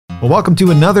Well, welcome to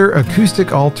another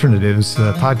Acoustic Alternatives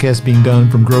podcast being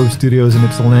done from Grove Studios in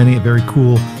Ypsilanti, a very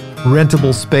cool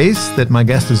rentable space that my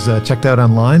guest has checked out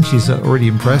online. She's already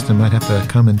impressed and might have to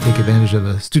come and take advantage of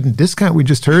the student discount we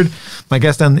just heard. My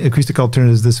guest on the Acoustic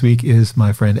Alternatives this week is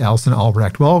my friend Alison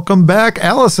Albrecht. Welcome back,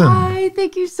 Alison. Hi,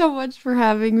 thank you so much for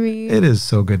having me. It is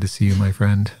so good to see you, my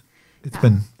friend. It's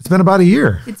been about a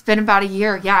year. It's been about a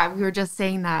year. Yeah, we were just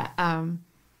saying that.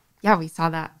 We saw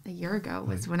that a year ago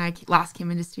was when I last came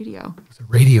into studio. It's a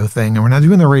radio thing, and we're not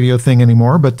doing the radio thing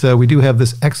anymore, but we do have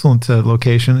this excellent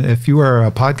location. If you are a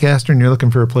podcaster and you're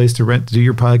looking for a place to rent to do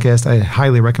your podcast, I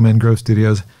highly recommend Grove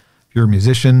Studios. If you're a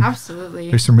musician, absolutely.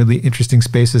 There's some really interesting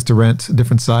spaces to rent,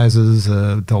 different sizes,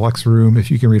 deluxe room. If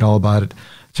you can read all about it,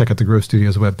 check out the Grove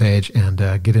Studios webpage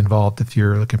and get involved if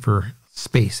you're looking for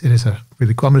space. It is a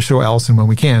really cool. I'm going to show Alison when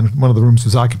we can. One of the rooms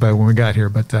was occupied when we got here,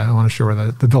 but I want to show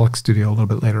her the deluxe studio a little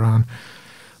bit later on.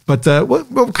 But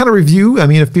what kind of review? I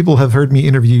mean, if people have heard me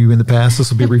interview you in the past,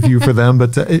 this will be a review for them.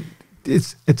 But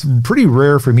it's pretty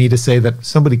rare for me to say that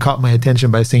somebody caught my attention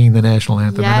by singing the national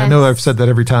anthem. Yes. And I know I've said that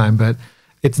every time, but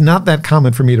it's not that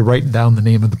common for me to write down the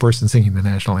name of the person singing the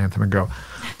national anthem and go,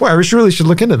 boy, I really should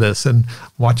look into this. And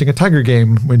watching a Tiger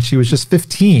game when she was just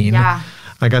 15. Yeah.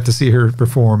 I got to see her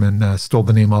perform and stole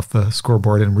the name off the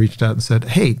scoreboard and reached out and said,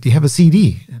 hey, do you have a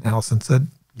CD? And Alison said,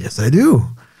 yes, I do.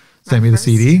 Send me the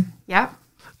CD. Yep.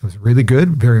 It was really good.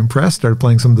 Very impressed. Started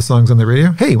playing some of the songs on the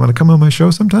radio. Hey, you want to come on my show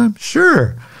sometime?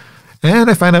 Sure.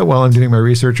 And I find out while I'm doing my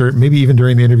research, or maybe even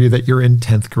during the interview, that you're in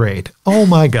 10th grade. Oh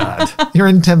my God. You're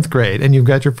in 10th grade and you've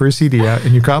got your first CD out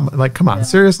and you got, like, come on,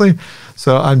 seriously?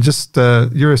 So I'm just,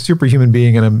 you're a superhuman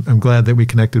being, and I'm glad that we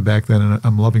connected back then. And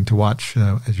I'm loving to watch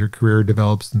as your career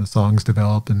develops and the songs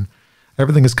develop, and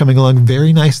everything is coming along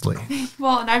very nicely.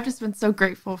 Well, and I've just been so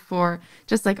grateful for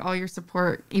just like all your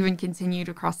support, even continued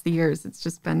across the years. It's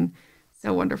just been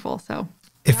so wonderful. So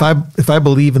if I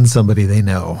believe in somebody, they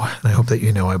know. And I hope that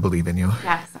you know I believe in you.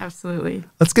 yes, absolutely.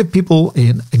 Let's give people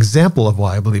an example of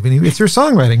why I believe in you. It's your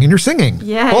songwriting and your singing.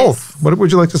 Yes. Both. What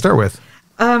would you like to start with?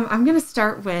 I'm going to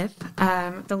start with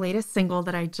the latest single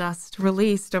that I just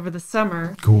released over the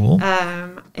summer. Cool.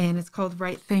 And it's called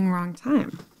Right Thing, Wrong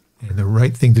Time. And the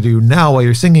right thing to do now while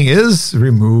you're singing is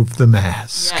remove the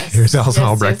mask. Yes. Here's Alison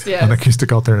Albrecht on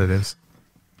Acoustic Alternatives.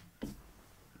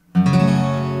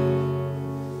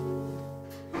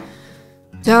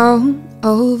 Don't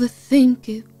overthink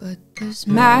it, but there's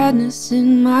madness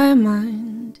in my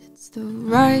mind. It's the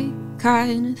right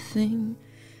kind of thing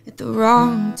at the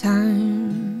wrong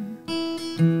time.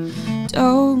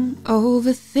 Don't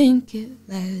overthink it,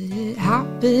 let it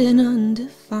happen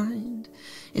undefined.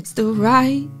 It's the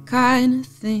right kind of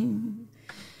thing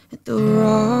at the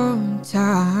wrong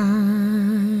time.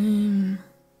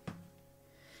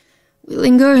 We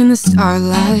linger in the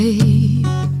starlight,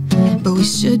 but we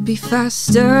should be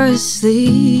faster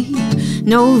asleep.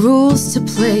 No rules to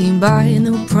play by,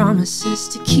 no promises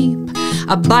to keep.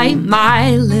 I bite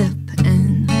my lip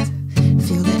and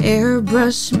feel the air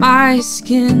brush my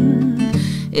skin.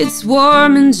 It's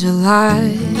warm in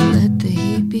July, let the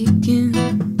heat begin.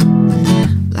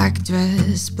 Black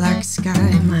dress, black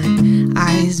sky, my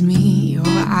eyes meet your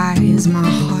eyes. My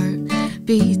heart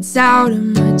beats out of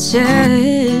my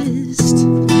chest.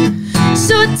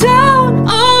 So don't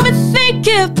overthink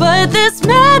it, but there's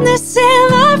madness in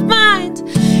my mind.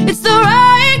 It's the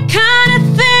right kind of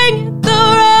thing at the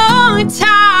wrong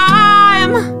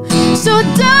time. So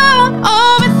don't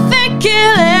overthink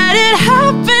it, let it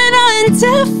happen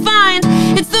undefined.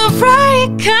 It's the right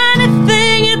kind of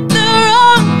thing at the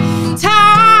wrong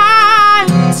time.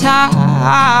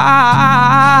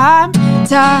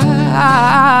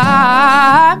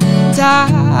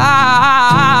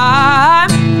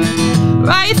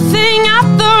 Right thing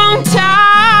at the wrong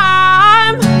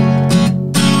time.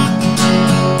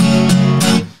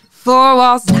 Four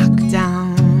walls knocked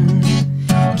down,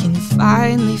 can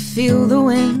finally feel the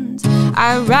wind.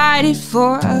 I ride it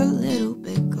for a little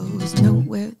bit, goes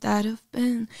nowhere that I've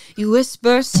been. You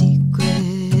whisper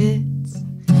secrets,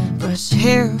 brush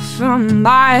hair from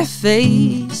my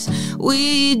face.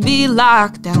 We'd be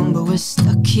locked down, but we're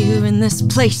stuck here in this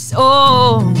place.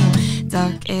 Oh,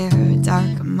 dark air,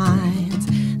 dark mind.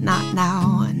 Not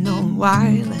now, I know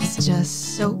why. Let's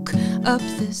just soak up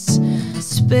this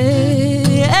space.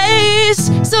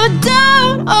 So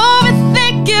don't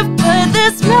overthink it, but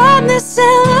there's madness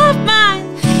in my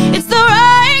mind. It's the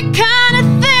right kind of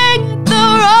thing at the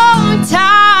wrong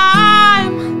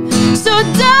time. So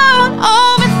don't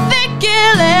overthink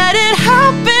it, let it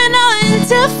happen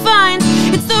undefined.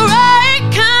 It's the right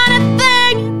kind of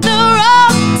thing at the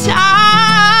wrong time.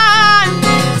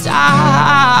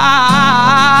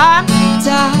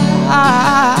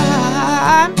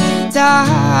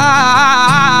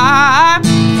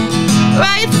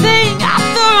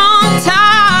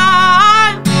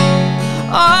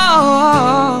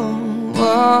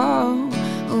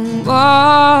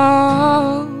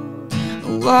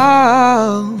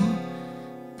 whoa,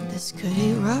 this could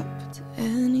erupt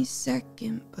any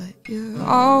second, but you're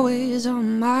always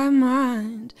on my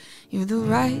mind. You're the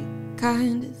right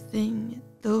kind of thing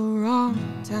at the wrong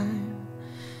time.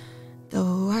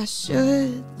 Though I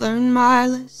should learn my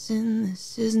lesson,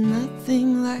 this is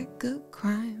nothing like a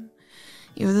crime.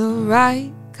 You're the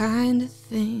right kind of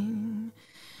thing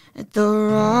at the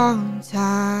wrong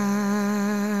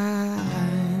time.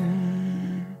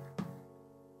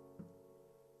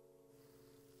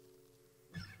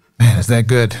 Man, is that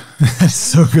good? That's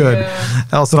so good. Yeah.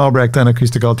 Alison Albrecht on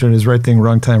Acoustic Alternatives, Right Thing,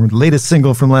 Wrong Time, latest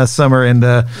single from last summer. And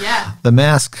the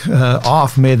mask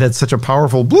off made that such a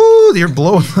powerful, you're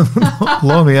blowing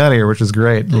me out of here, which is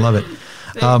great. Love it.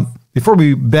 Before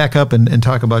we back up and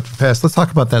talk about your past, let's talk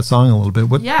about that song a little bit.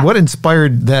 What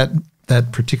inspired that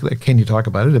particular, can you talk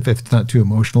about it if it's not too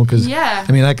emotional? Because I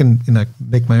mean, I can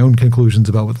make my own conclusions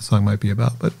about what the song might be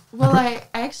about. But I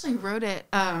actually wrote it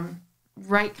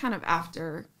right kind of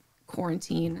after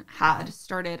quarantine had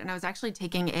started, and I was actually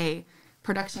taking a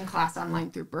production class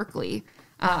online through Berkeley.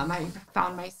 I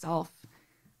found myself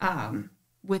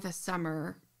with a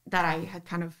summer that I had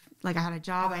kind of I had a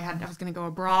job. I was going to go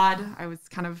abroad. I was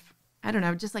kind of, I don't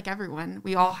know, just like everyone,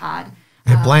 we all had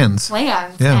plans,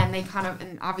 and they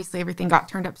and obviously everything got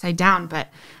turned upside down. But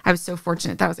I was so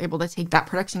fortunate that I was able to take that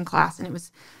production class, and it was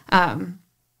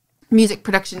music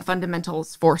production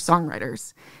fundamentals for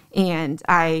songwriters. And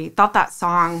I thought that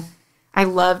song, I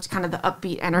loved kind of the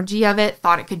upbeat energy of it,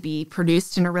 thought it could be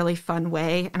produced in a really fun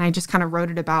way. And I just kind of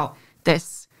wrote it about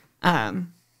this,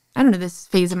 this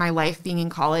phase of my life being in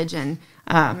college and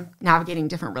navigating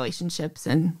different relationships.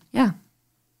 And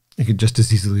it could just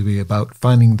as easily be about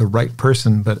finding the right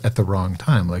person, but at the wrong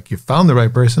time. Like you found the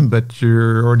right person, but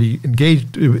you're already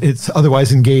engaged. It's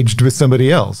otherwise engaged with somebody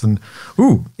else. And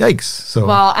ooh, yikes. So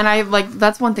and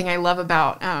that's one thing I love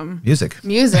about music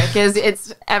is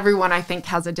it's everyone, I think,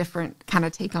 has a different kind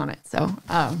of take on it. So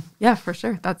for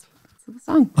sure. That's the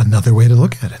song. Another way to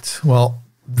look at it. Well,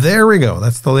 there we go.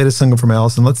 That's the latest single from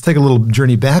Alison. Let's take a little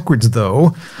journey backwards,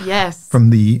 though. Yes. From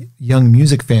the young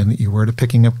music fan that you were to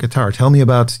picking up guitar. Tell me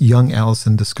about young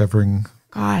Alison discovering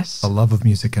a love of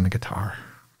music and a guitar.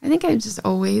 I think I've just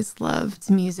always loved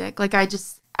music.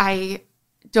 I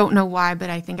don't know why, but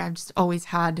I think I've just always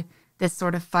had this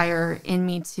sort of fire in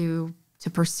me to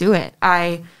pursue it.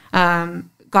 I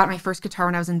got my first guitar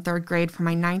when I was in 3rd grade for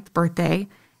my 9th birthday.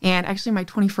 And actually my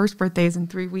 21st birthday is in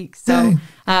 3 weeks. So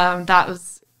that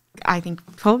was, I think,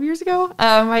 12 years ago.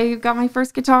 I got my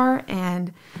first guitar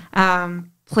and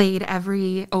played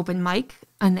every open mic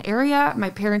in the area. My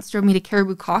parents drove me to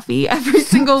Caribou Coffee every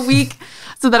single week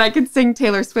so that I could sing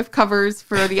Taylor Swift covers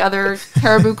for the other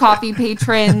Caribou Coffee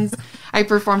patrons. I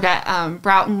performed at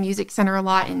Broughton Music Center a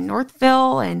lot in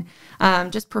Northville and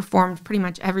just performed pretty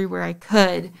much everywhere I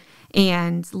could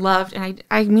and loved. And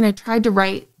I tried to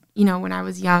write when I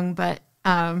was young, but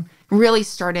really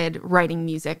started writing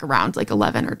music around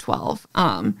 11 or 12.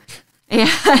 And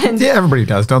everybody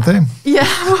does, don't they? Yeah,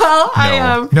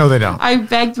 well, no, they don't. I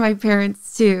begged my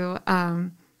parents to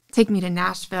take me to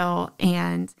Nashville,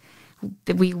 and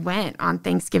we went on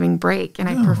Thanksgiving break, and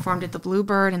I performed at the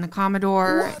Bluebird and the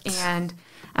Commodore, and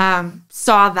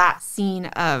saw that scene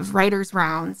of writers'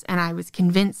 rounds, and I was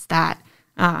convinced that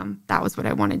that was what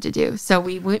I wanted to do. So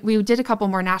we did a couple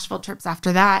more Nashville trips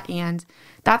after that. And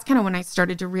that's kind of when I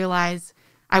started to realize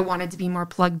I wanted to be more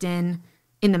plugged in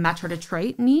the Metro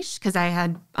Detroit niche. Cause I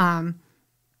had,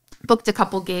 booked a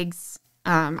couple gigs.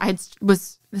 This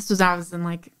was when I was in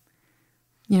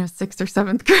 6th or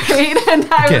 7th grade.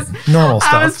 And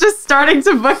I was just starting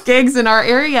to book gigs in our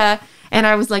area. And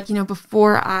I was like,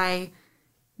 before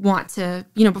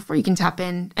you can tap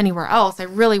in anywhere else, I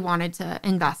really wanted to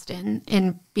invest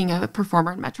in being a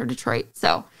performer in Metro Detroit.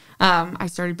 So I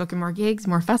started booking more gigs,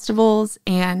 more festivals,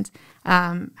 and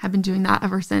have been doing that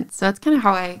ever since. So that's kind of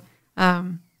how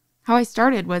I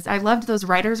started. Was I loved those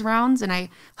writers' rounds, and I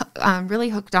really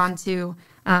hooked on to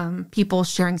people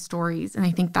sharing stories. And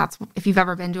I think that's, if you've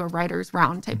ever been to a writers'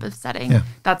 round type of setting,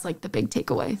 that's the big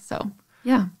takeaway. So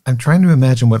yeah. I'm trying to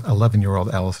imagine what 11-year-old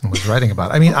Alison was writing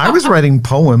about. I mean, I was writing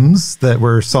poems that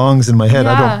were songs in my head.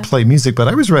 I don't play music, but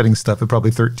I was writing stuff at probably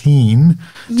 13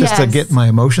 just to get my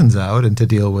emotions out and to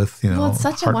deal with, it's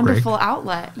such a wonderful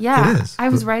outlet. Yeah. It is. I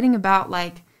was writing about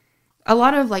a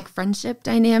lot of friendship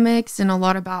dynamics and a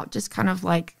lot about just kind of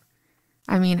a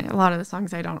lot of the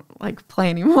songs I don't play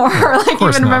anymore or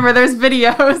even remember there's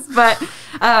videos, but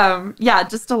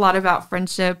just a lot about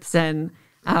friendships and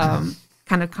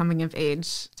kind of coming of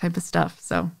age type of stuff.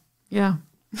 So, yeah.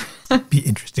 Be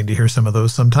interesting to hear some of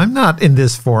those sometime. Not in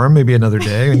this forum, maybe another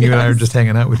day when you and I are just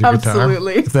hanging out with your guitar.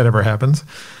 Absolutely. If that ever happens.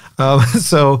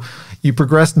 So you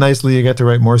progressed nicely. You got to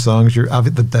write more songs. You're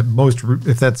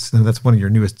if that's one of your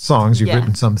newest songs. You've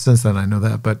written some since then. I know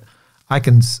that, but I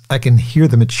can hear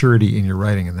the maturity in your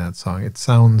writing in that song. It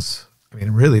sounds,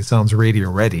 really it sounds radio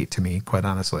ready to me, quite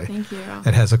honestly. Thank you.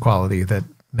 It has a quality that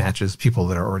matches people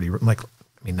that are already like.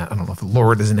 I don't know if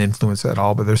Lord is an influence at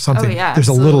all, but there's something. Oh, yeah, there's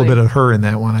a little bit of her in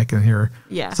that one. I can hear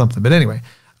something. But anyway,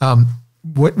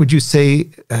 what would you say?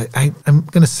 I'm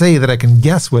going to say that I can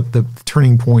guess what the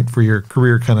turning point for your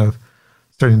career kind of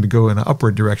starting to go in an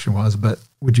upward direction was. But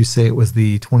would you say it was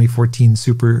the 2014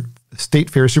 State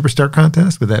Fair Superstar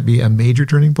Contest? Would that be a major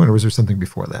turning point, or was there something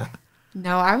before that?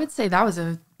 No, I would say that was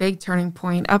a big turning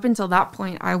point. Up until that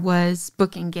point, I was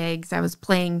booking gigs. I was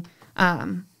playing.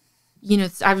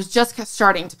 I was just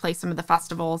starting to play some of the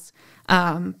festivals.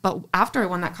 But after I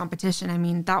won that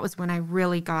competition, that was when I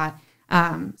really got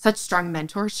such strong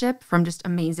mentorship from just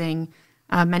amazing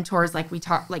mentors like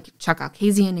Chuck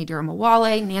Alkazian, Nadir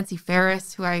Mawale, Nancy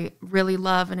Ferris, who I really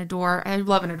love and adore. I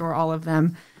love and adore all of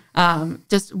them.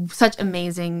 Just such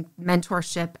amazing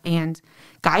mentorship and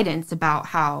guidance about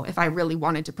how, if I really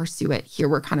wanted to pursue it, here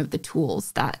were kind of the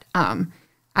tools that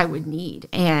I would need.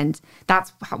 And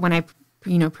that's when I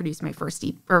produced my first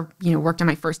EP, worked on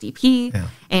my first EP,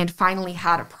 and finally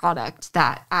had a product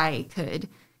that I could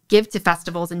give to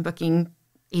festivals and booking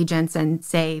agents and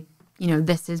say,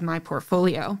 this is my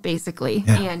portfolio, basically.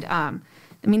 Yeah.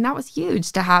 And that was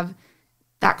huge to have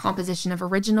that composition of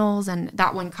originals and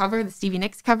that one cover, the Stevie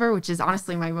Nicks cover, which is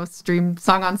honestly my most streamed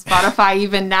song on Spotify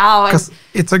even now. Because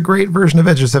it's a great version of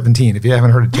Edge of 17. If you haven't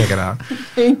heard it, check it out.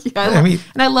 Thank you. And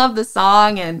I love the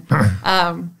song. And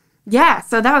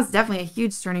so that was definitely a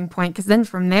huge turning point, because then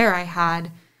from there I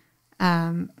had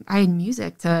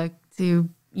music to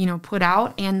put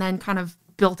out, and then kind of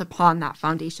built upon that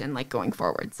foundation, like going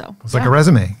forward. So it's like a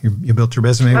resume. You built your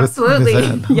resume Absolutely.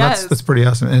 with that. Yes. That's pretty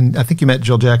awesome. And I think you met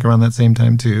Jill Jack around that same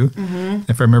time too. Mm-hmm.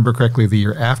 If I remember correctly, the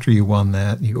year after you won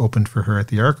that, you opened for her at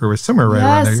the Arc, or was somewhere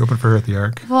around there. You opened for her at the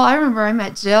Arc. Well, I remember I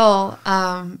met Jill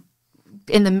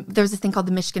there was a thing called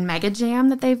the Michigan Mega Jam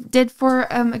that they did for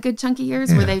a good chunk of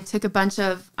years, where they took a bunch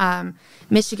of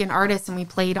Michigan artists and we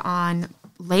played on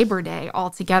Labor Day all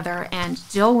together, and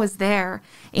Jill was there.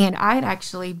 And I'd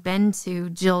actually been to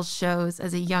Jill's shows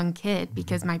as a young kid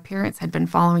because my parents had been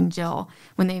following Jill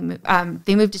when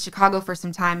they moved to Chicago for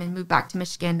some time and moved back to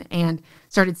Michigan, and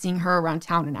started seeing her around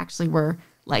town, and actually were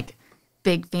like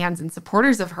big fans and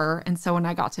supporters of her. And so when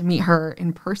I got to meet her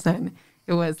in person,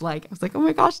 it was like, I was like, oh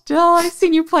my gosh, Jill, I've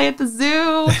seen you play at the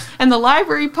zoo and the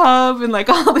library pub and like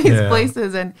all these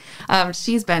places. And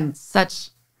she's been such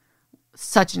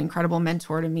an incredible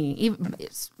mentor to me. Even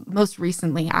most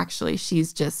recently, actually,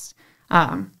 she's just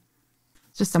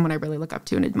someone I really look up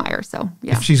to and admire. So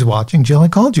yeah. If she's watching, Jill, I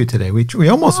called you today. We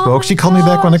almost spoke. She called me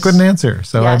back when I couldn't answer.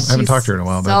 So I haven't talked to her in a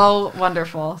while. So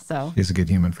wonderful. So she's a good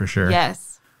human for sure.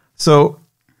 Yes. So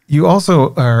you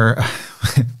also are,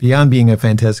 beyond being a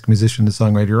fantastic musician and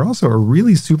songwriter, you're also a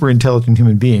really super intelligent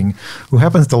human being who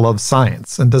happens to love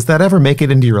science. And does that ever make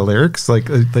it into your lyrics? Like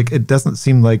it doesn't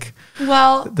seem like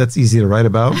that's easy to write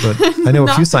about, but I know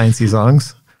a few sciencey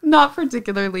songs. Not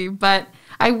particularly, but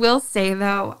I will say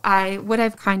though, what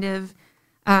I've kind of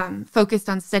focused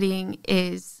on studying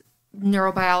is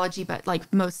neurobiology, but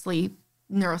like mostly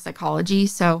neuropsychology.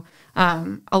 So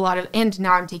a lot of, and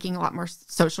now I'm taking a lot more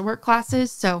social work classes.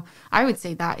 So I would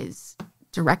say that is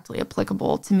directly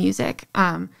applicable to music.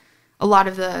 A lot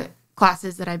of the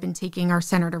classes that I've been taking are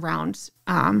centered around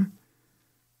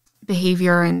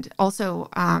behavior and also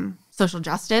social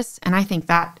justice. And I think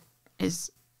that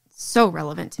is so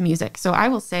relevant to music. So I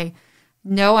will say,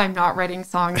 no, I'm not writing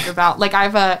songs about, like I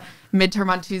have a midterm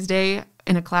on Tuesday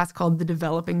in a class called The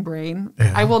Developing Brain.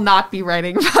 Yeah. I will not be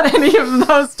writing about any of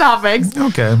those topics.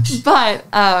 Okay. But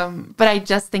I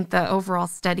just think the overall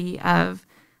study of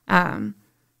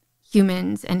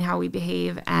humans and how we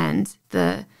behave and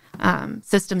the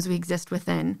systems we exist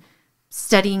within,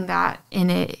 studying that in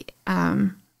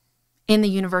the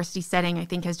university setting, I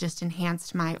think has just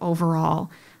enhanced my overall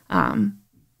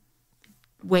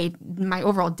my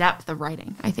overall depth of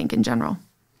writing, I think, in general.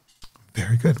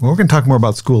 Very good. Well, we're going to talk more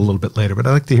about school a little bit later, but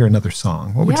I'd like to hear another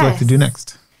song. What would you like to do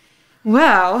next?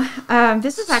 Well,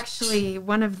 this is actually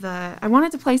one of the, I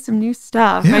wanted to play some new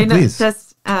stuff. Yeah, please.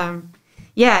 This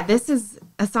is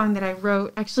a song that I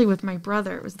wrote actually with my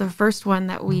brother. It was the first one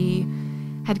that we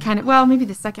had maybe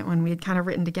the second one we had kind of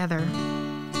written together.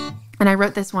 And I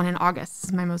wrote this one in August. This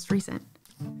is my most recent.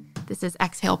 This is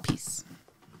Exhale Peace.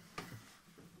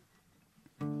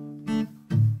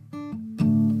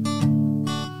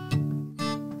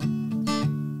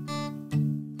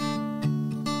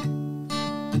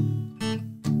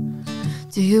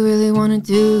 Do you really want to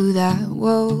do that?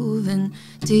 Woven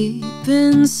deep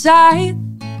inside.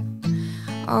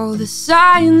 Oh, the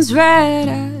signs red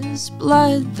as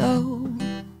blood, though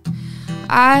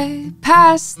I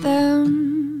pass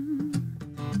them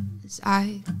as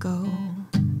I go.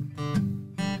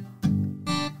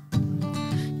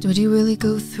 Would you really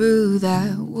go through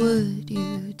that? Would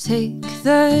you take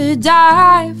the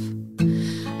dive?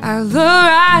 I've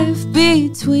arrived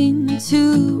between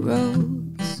two roads.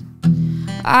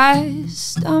 I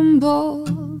stumble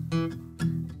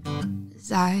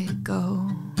as I go.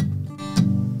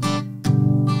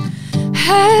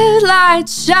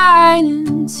 Headlights shine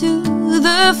into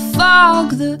the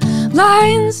fog. The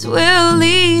lines will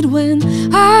lead when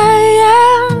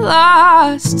I am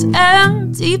lost.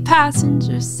 Empty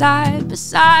passenger side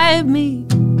beside me.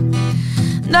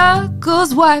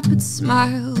 Knuckles white but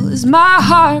smile as my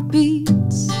heart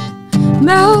beats.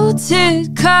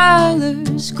 Melted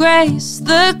colors grace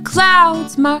the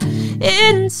clouds. My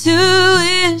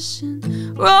intuition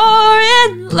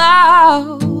roaring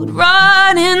loud.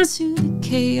 Run into the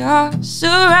chaos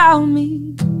around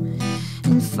me.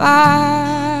 And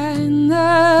finally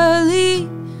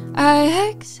I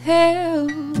exhale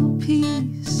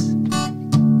peace.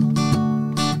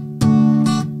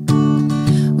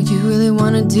 Would you really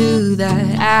want to do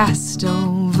that? Asked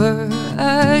over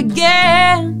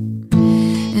again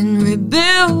and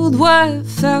rebuild what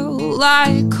felt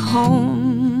like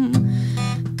home.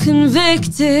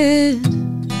 Convicted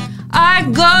I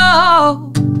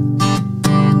go.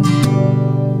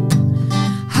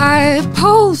 High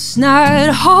post,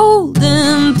 not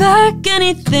holding back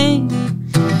anything.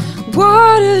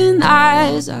 Water and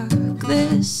eyes are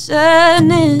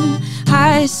glistening.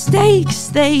 High stakes,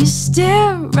 they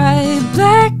stare right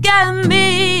back at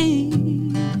me.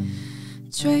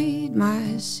 Trade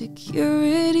my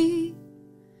security.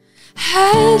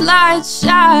 Headlights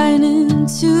shine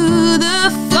into the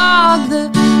fog.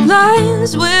 The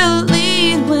lines will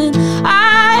lead when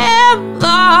I am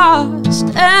lost.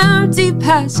 Empty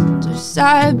passenger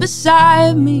side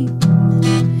beside me.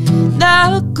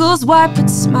 Knuckles white but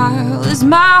smile as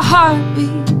my heart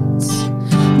beats.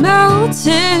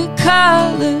 Melted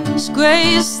colors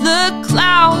grace the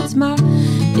clouds. My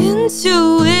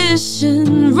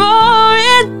intuition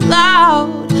roaring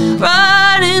loud.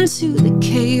 Run into the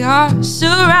chaos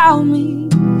around me.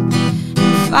 And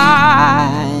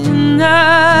finally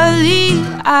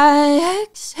I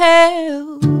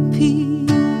exhale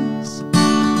peace.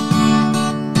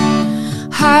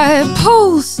 High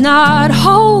pulse, not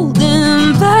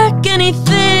holding back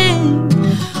anything.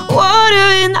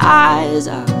 Water in eyes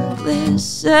are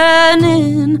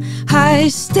glistening. High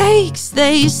stakes,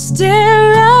 they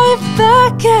stare right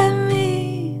back at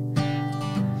me.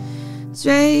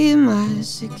 Trade my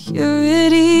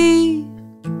security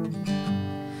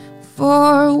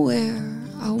for where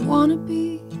I wanna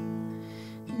be.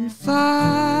 And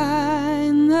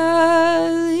finally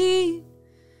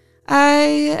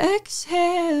I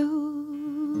exhale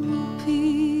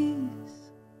peace.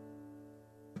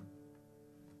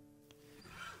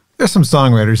 There's some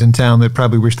songwriters in town that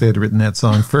probably wish they had written that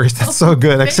song first. That's so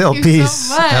good. Exhale Peace.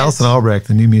 So much. Alison Albrecht,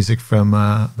 the new music from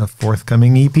the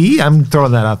forthcoming EP. I'm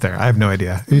throwing that out there. I have no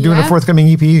idea. Are you doing a forthcoming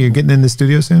EP? Are you getting in the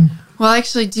studio soon? Well, I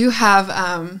actually do have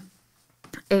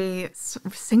a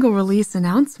single release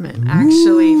announcement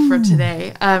actually for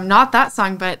today. Not that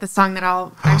song, but the song that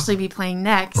I'll actually be playing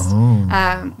next.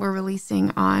 We're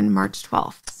releasing on March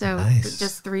 12th. So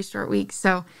just 3 short weeks.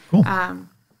 So cool.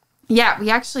 Yeah, we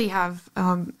actually have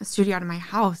a studio out of my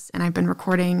house, and I've been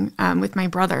recording with my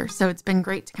brother. So it's been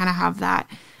great to kind of have that,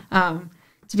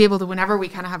 to be able to, whenever we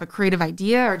kind of have a creative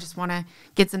idea or just want to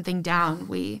get something down,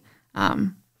 we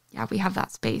have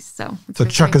that space. So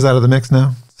Chuck is out of the mix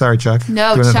now? Sorry, Chuck.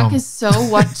 No, Chuck is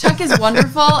Chuck is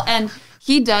wonderful, and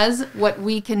he does what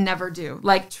we can never do.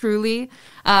 Like, truly,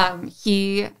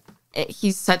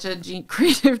 he's such a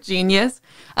creative genius.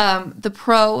 The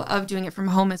pro of doing it from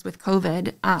home is with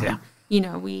COVID.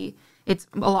 It's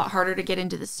a lot harder to get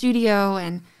into the studio,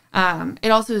 and it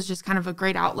also is just kind of a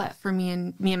great outlet for me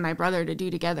and my brother to do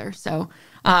together. So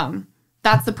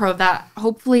that's the pro of that.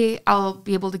 Hopefully, I'll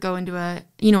be able to go into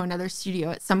another studio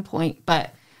at some point,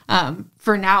 but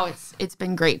for now, it's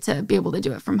been great to be able to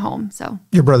do it from home. So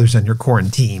your brother's on your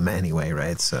quarantine anyway,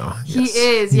 right? So yes, he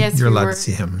is. Yes, you're allowed to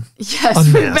see him. Yes,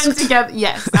 unmasked. We've been together.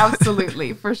 Yes,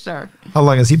 absolutely, for sure. How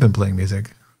long has he been playing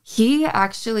music? He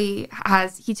actually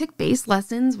he took bass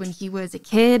lessons when he was a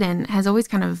kid and has always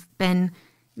kind of been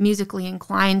musically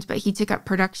inclined, but he took up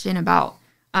production about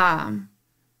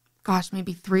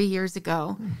maybe 3 years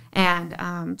ago, and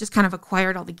just kind of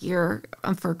acquired all the gear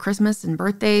for Christmas and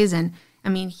birthdays, and I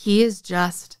mean, he is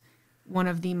just one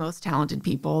of the most talented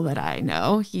people that I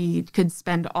know. He could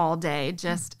spend all day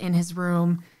just in his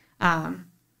room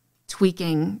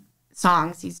tweaking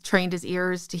songs. He's trained his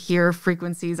ears to hear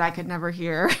frequencies I could never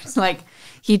hear. It's like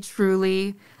he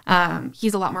truly,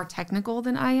 he's a lot more technical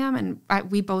than I am. And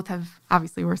we both have,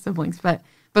 obviously we're siblings, but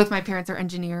both my parents are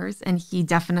engineers, and he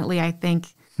definitely, I think,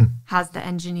 has the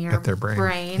engineer Got their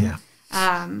brain.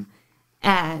 Yeah.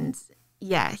 And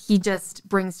yeah, he just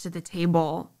brings to the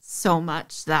table so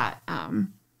much that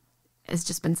has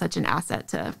just been such an asset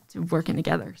to working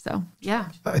together. So yeah.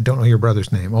 I don't know your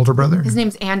brother's name. Older brother? His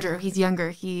name's Andrew. He's younger.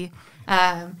 He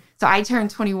so I turn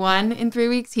 21 in 3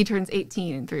 weeks. He turns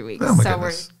 18 in 3 weeks. Oh my so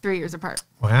goodness. we're 3 years apart.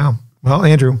 Wow. Well,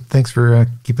 Andrew, thanks for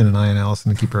keeping an eye on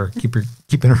Alison and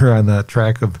keeping her on the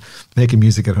track of making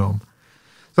music at home.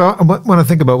 So I want to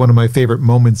think about one of my favorite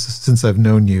moments since I've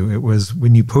known you. It was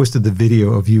when you posted the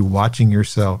video of you watching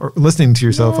yourself or listening to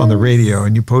yourself on the radio,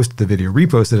 and you posted the video,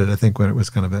 reposted it, I think, when it was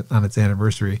kind of on its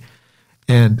anniversary.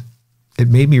 And it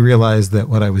made me realize that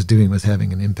what I was doing was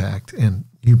having an impact. And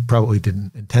you probably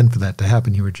didn't intend for that to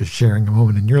happen. You were just sharing a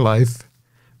moment in your life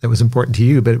that was important to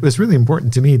you. But it was really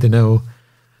important to me to know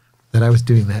that I was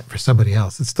doing that for somebody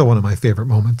else. It's still one of my favorite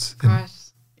moments. Gosh,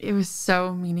 it was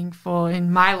so meaningful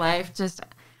in my life. Just,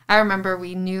 I remember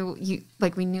we knew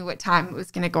what time it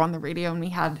was going to go on the radio, and we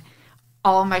had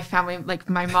all my family, like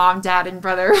my mom, dad, and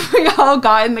brother, we all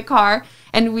got in the car,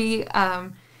 and we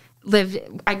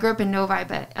I grew up in Novi,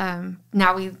 but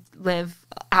now we live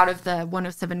out of the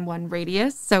 107.1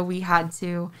 radius, so we had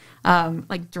to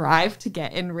drive to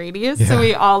get in radius. Yeah. So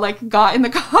we all got in the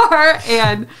car,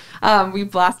 and we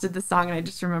blasted the song, and I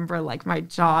just remember my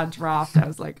jaw dropped. I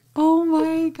was like, oh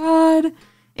my God.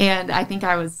 And I think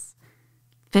I was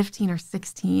 15 or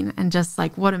 16, and just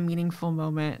what a meaningful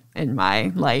moment in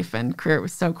my life and career. It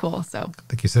was so cool. So I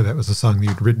think you said that was a song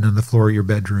you'd written on the floor of your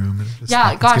bedroom.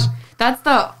 Yeah, gosh, that's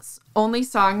the only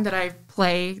song that I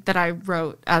play that I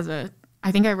wrote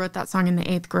I think I wrote that song in the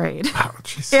 8th grade. Oh,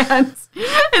 jeez. And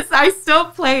I still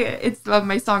play it. It's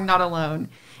my song, Not Alone.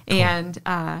 Cool. And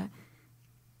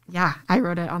yeah, I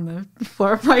wrote it on the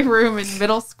floor of my room in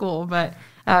middle school, but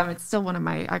it's still one of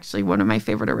my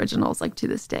favorite originals, to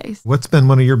this day. What's been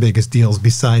one of your biggest deals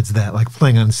besides that,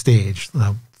 playing on stage?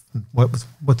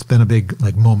 What's been a big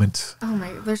moment? Oh my,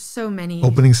 there's so many.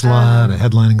 Opening slot, a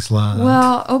headlining slot.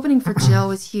 Well, opening for Jill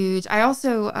was huge. I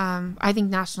also, I think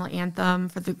National Anthem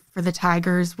for the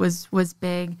Tigers was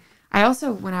big. I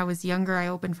also, when I was younger, I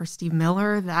opened for Steve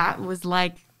Miller. That was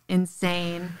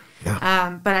insane.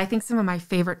 Yeah. But I think some of my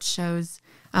favorite shows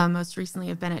most recently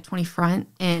have been at 20 Front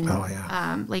in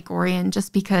Lake Orion,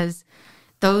 just because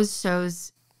those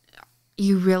shows,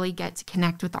 you really get to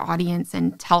connect with the audience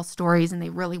and tell stories, and they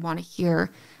really want to hear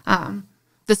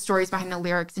the stories behind the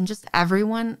lyrics, and just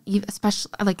everyone,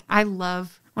 especially I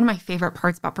love, one of my favorite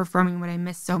parts about performing, what I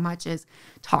miss so much, is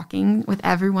talking with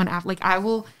everyone.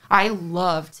 I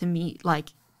love to meet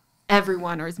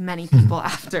everyone or as many people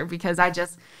after, because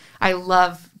I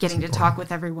love getting to talk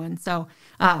with everyone. So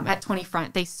at 20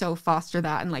 Front, they so foster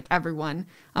that, and everyone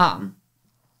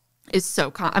is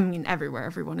so kind. Everywhere,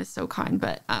 everyone is so kind,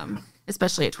 but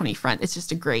especially at 20 Front, it's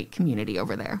just a great community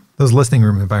over there. Those listening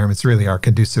room environments really are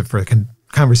conducive for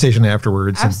conversation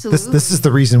afterwards. Absolutely. And this is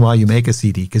the reason why you make a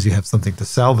CD, because you have something to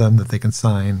sell them that they can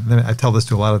sign. And I tell this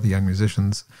to a lot of the young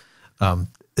musicians.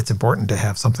 It's important to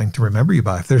have something to remember you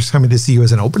by. If they're coming to see you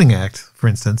as an opening act, for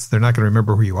instance, they're not going to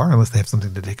remember who you are unless they have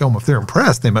something to take home. If they're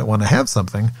impressed, they might want to have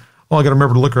something. Well, I got to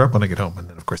remember to look her up when I get home. And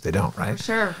then, of course, they don't, right? For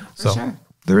sure. For sure.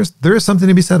 There is something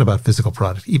to be said about physical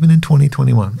product, even in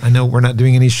 2021. I know we're not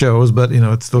doing any shows, but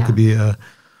it still could be an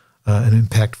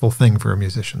impactful thing for a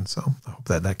musician. So I hope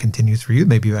that continues for you.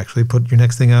 Maybe you actually put your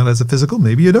next thing out as a physical.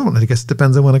 Maybe you don't. I guess it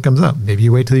depends on when it comes out. Maybe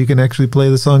you wait till you can actually play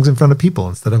the songs in front of people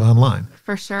instead of online.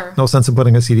 For sure. No sense in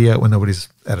putting a CD out when nobody's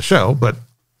at a show, but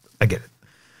I get it.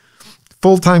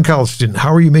 Full-time college student,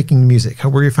 how are you making music? How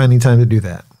were you finding time to do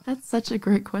that? That's such a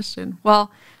great question.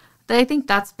 Well, I think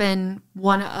that's been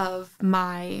one of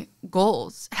my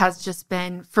goals, has just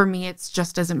been, for me, it's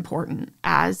just as important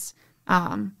as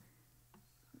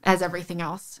everything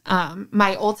else.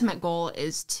 My ultimate goal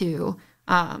is to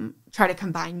try to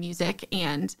combine music,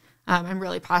 and I'm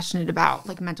really passionate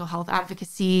about mental health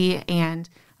advocacy, and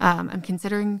I'm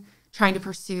considering trying to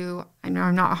pursue, I know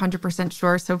I'm not 100%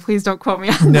 sure, so please don't quote me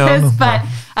on this, but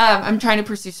I'm trying to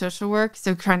pursue social work.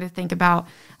 So trying to think about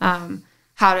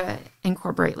how to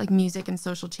incorporate music and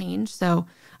social change. So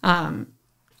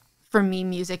for me,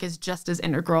 music is just as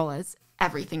integral as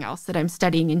everything else that I'm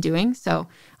studying and doing. So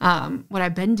what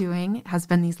I've been doing has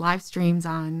been these live streams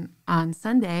on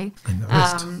Sunday,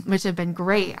 which have been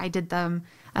great. I did them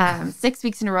 6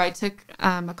 weeks in a row. I took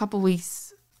a couple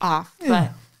weeks off,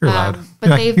 but you're allowed.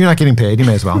 But You're not getting paid. You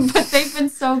may as well. But they've been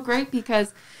so great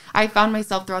because I found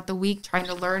myself throughout the week trying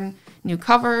to learn new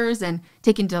covers and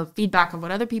taking into feedback of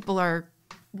what other people are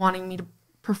wanting me to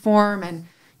perform, and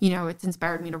it's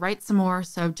inspired me to write some more.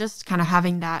 So just kind of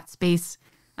having that space.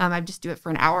 I just do it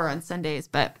for an hour on Sundays,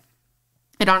 but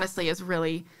it honestly has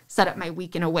really set up my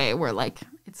week in a way where like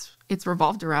it's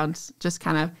revolved around just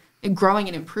kind of growing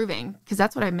and improving, because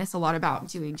that's what I miss a lot about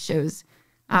doing shows,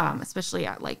 especially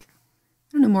at like,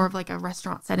 I don't know, more of like a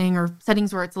restaurant setting or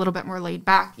settings where it's a little bit more laid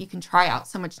back. You can try out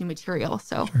so much new material.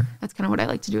 So that's kind of what I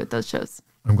like to do at those shows.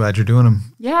 I'm glad you're doing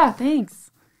them. Yeah,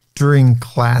 thanks. During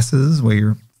classes where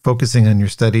you're focusing on your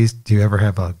studies, do you ever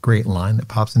have a great line that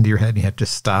pops into your head and you have to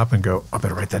stop and go, I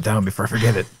better write that down before I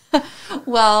forget it?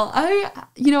 Well,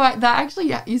 that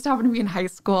actually used to happen to me in high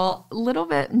school a little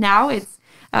bit. Now it's,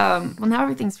 now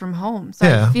everything's from home. So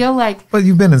I feel like. But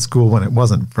you've been in school when it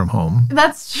wasn't from home.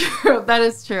 That's true. That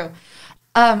is true.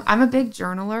 I'm a big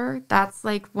journaler. That's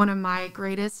like one of my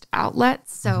greatest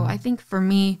outlets. So I think for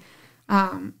me,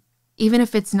 even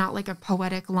if it's not like a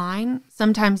poetic line,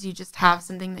 sometimes you just have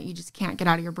something that you just can't get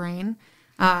out of your brain.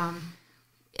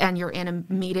 And you're in a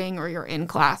meeting or you're in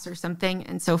class or something.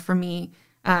 And so for me,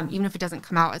 even if it doesn't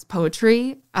come out as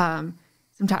poetry,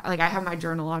 sometimes like I have my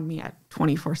journal on me at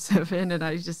 24/7,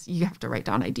 and you have to write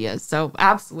down ideas. So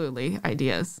absolutely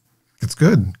ideas. It's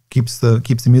good. Keeps the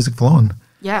music flowing.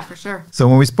 Yeah, for sure. So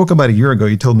when we spoke about a year ago,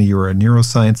 you told me you were a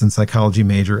neuroscience and psychology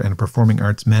major and a performing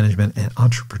arts management and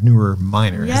entrepreneur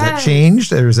minor. Yes. Has that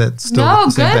changed, or is that still the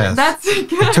same path? That's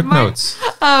good. I took notes.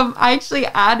 I actually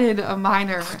added a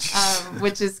minor,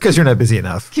 which is because you're not busy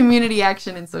enough. Community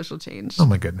action and social change. Oh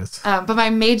my goodness. But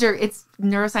my major, it's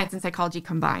neuroscience and psychology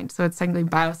combined. So it's technically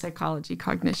biopsychology,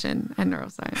 cognition, and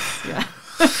neuroscience. Yeah.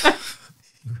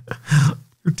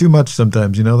 You're too much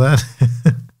sometimes, you know that?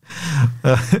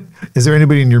 Is there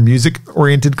anybody in your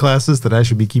music-oriented classes that I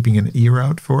should be keeping an ear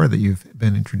out for that you've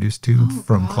been introduced to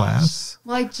from class?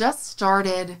 Well, I just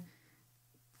started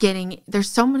there's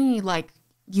so many like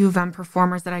U of M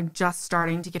performers that I'm just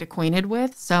starting to get acquainted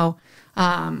with. So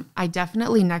I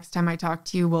definitely, next time I talk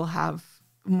to you, will have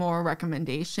more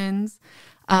recommendations.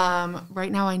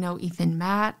 Right now I know Ethan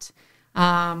Matt.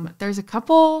 There's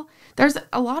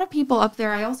a lot of people up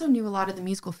there. I also knew a lot of the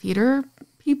musical theater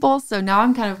people. So now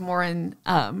I'm kind of more in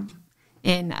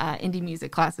indie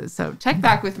music classes. So check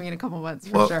back with me in a couple months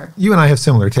for sure. You and I have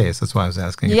similar tastes. That's why I was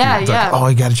asking. Yeah. Like, oh,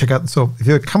 you got to check out. So if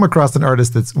you come across an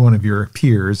artist that's one of your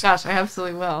peers. Gosh, I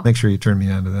absolutely will. Make sure you turn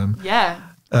me on to them. Yeah.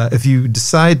 If you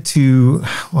decide to,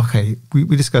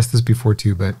 we discussed this before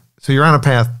too, but so you're on a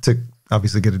path to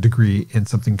obviously get a degree in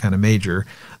something kind of major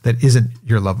that isn't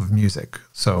your love of music.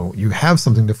 So you have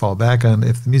something to fall back on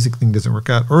if the music thing doesn't work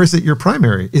out. Or is it your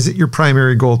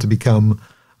primary goal to become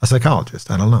a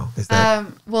psychologist? I don't know. Is that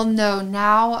well, no.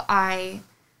 Now I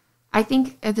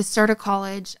think at the start of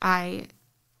college I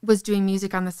was doing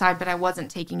music on the side, but I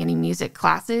wasn't taking any music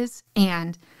classes.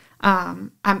 And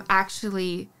I'm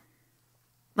actually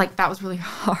like, that was really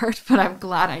hard, but I'm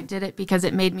glad I did it because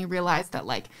it made me realize that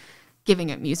like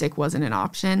giving up music wasn't an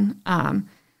option.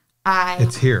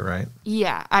 It's here, right?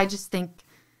 Yeah. I just think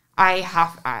I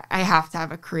have to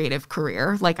have a creative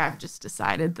career. Like I've just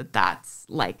decided that that's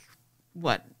like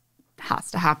what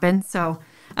has to happen. So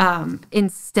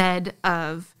instead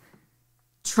of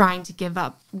trying to give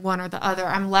up one or the other,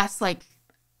 I'm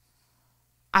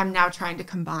now trying to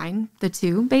combine the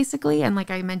two basically. And like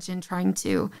I mentioned, trying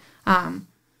to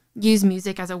use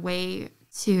music as a way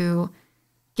to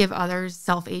give others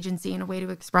self-agency and a way to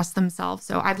express themselves.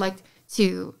 So I'd like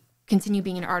to continue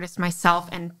being an artist myself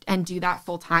and do that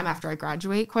full time after I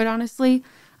graduate, quite honestly,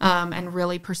 and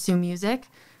really pursue music.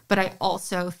 But I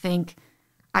also think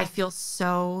I feel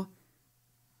so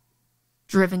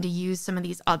driven to use some of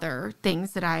these other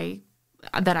things that I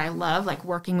love, like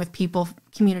working with people,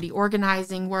 community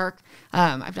organizing work.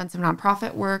 I've done some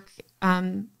nonprofit work,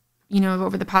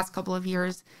 over the past couple of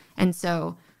years. And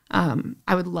so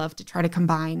I would love to try to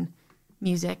combine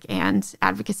music and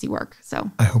advocacy work.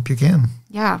 So I hope you can.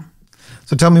 Yeah.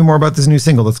 So tell me more about this new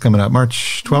single that's coming out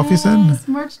March 12th, you said? Yes,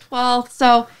 March 12th.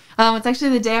 So it's actually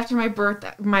the day after my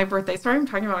birthday. Sorry, I'm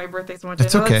talking about my birthday so much.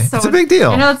 It's okay. It's a big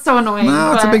deal. I know it's so annoying.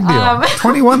 No, it's a big deal.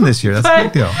 21 this year. That's a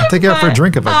big deal. I'll take you out for a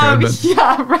drink if I could. But.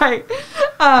 Yeah, right.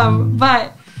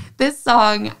 But this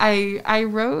song I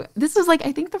wrote, this was like,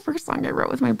 I think the first song I wrote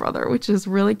with my brother, which is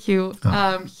really cute.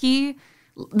 Oh.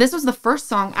 This was the first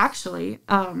song actually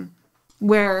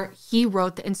where he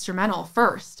wrote the instrumental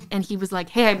first, and he was like,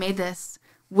 "Hey, I made this.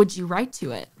 Would you write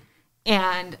to it?"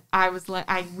 And I was like,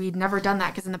 we'd never done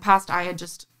that because in the past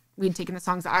we'd taken the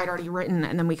songs that I had already written,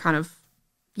 and then we kind of,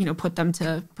 put them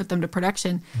to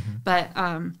production. Mm-hmm. But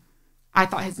I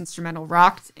thought his instrumental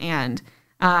rocked, and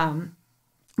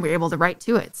we were able to write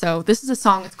to it. So this is a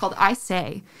song. It's called "I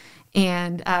Say,"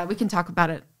 and we can talk about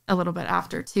it a little bit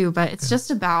after too. But it's just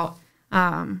about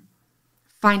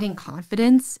finding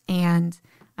confidence and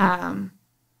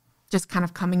just kind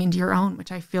of coming into your own,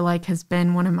 which I feel like has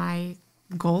been one of my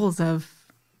goals of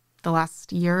the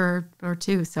last year or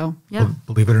two. So yeah. Well,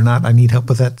 believe it or not, I need help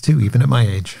with that too, even at my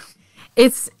age.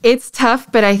 It's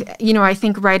tough, but I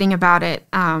think writing about it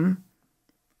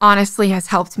honestly has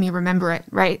helped me remember it,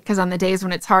 right? Because on the days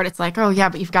when it's hard, it's like, oh yeah,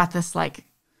 but you've got this, like,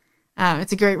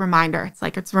 it's a great reminder.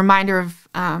 It's a reminder of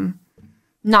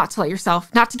not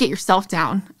to get yourself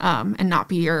down, and not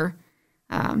be your,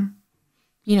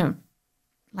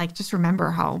 like, just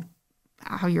remember how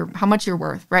much you're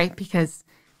worth, right? Because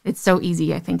it's so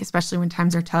easy, I think, especially when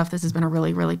times are tough. This has been a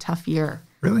really, really tough year.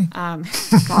 Really?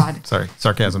 God. Sorry,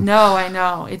 sarcasm. No, I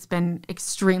know. It's been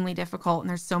extremely difficult, and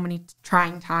there's so many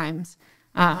trying times.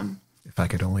 If I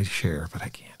could only share, but I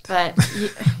can't.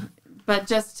 But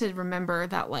just to remember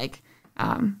that, like,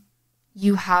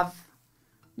 you have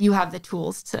the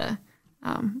tools to,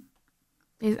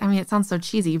 it sounds so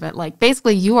cheesy, but, like,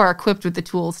 basically you are equipped with the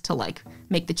tools to, like,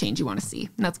 make the change you want to see.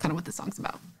 And that's kind of what the song's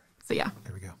about. So yeah.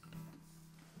 There we go.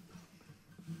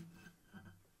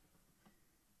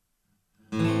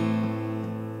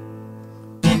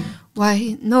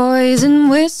 White noise and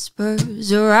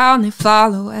whispers around, they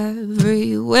follow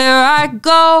everywhere I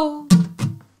go.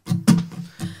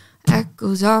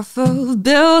 Echoes off of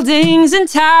buildings in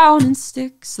town and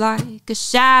sticks like a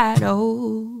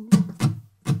shadow.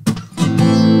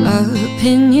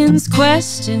 Opinions,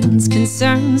 questions,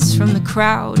 concerns from the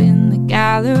crowd in the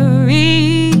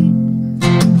gallery.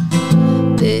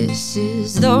 This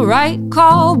is the right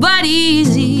call, but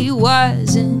easy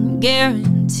wasn't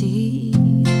guaranteed.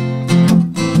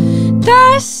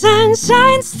 The sun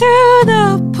shines through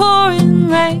the pouring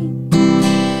rain.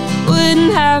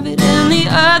 Wouldn't have it any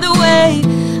other way.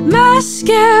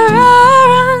 Mascara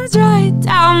runs right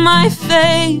down my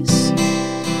face.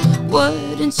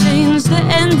 Wouldn't change the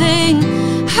ending.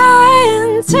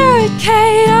 I entered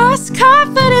chaos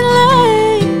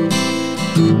confidently.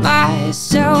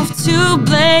 Myself to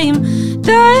blame.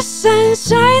 The sun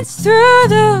shines through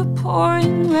the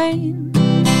pouring rain.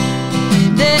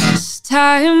 This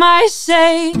time I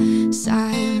say,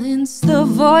 silence the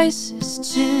voices,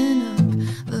 chin up,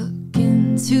 look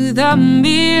into the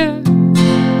mirror.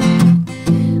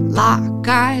 Lock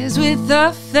eyes with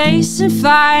the face, and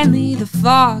finally the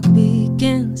fog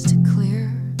begins to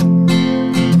clear.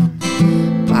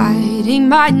 Biting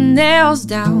my nails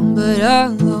down, but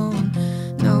alone,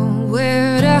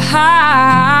 nowhere to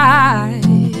hide.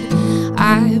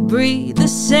 I breathe the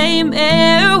same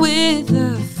air with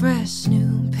a fresh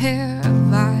new pair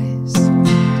of eyes.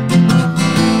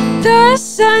 The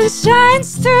sun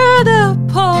shines through the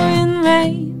pouring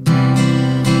rain.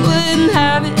 Wouldn't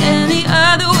have it any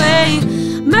other way.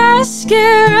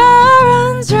 Mascara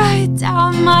runs right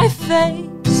down my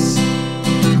face.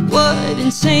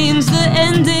 Wouldn't change the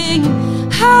ending.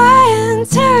 I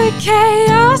enter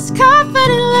chaos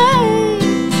confidently.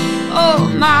 Oh,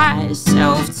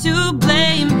 myself to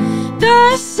blame.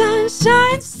 The sun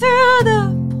shines through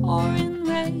the pouring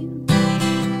rain.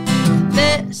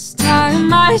 This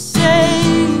time I say,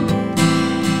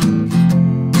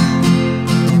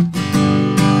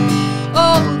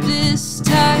 oh, this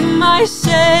time I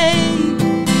say,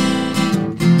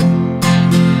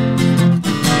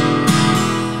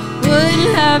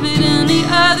 wouldn't have it any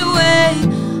other way.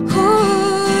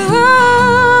 Ooh, ooh,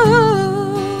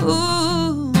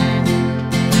 ooh.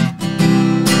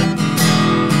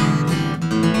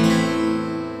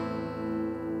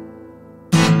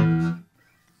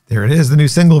 There it is, the new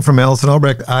single from Alison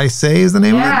Albrecht. "I Say" is the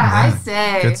name of it? Yeah, I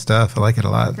Say. Good stuff. I like it a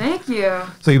lot. Thank you.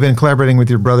 So you've been collaborating with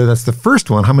your brother. That's the first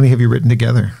one. How many have you written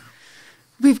together?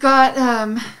 We've got,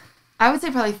 I would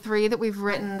say probably 3 that we've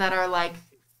written that are, like,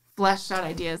 fleshed out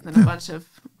ideas, and then a bunch of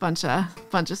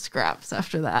scraps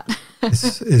after that.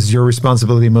 Is your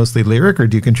responsibility mostly lyric, or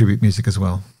do you contribute music as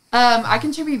well? I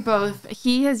contribute both.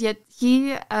 He hasn't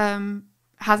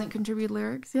contributed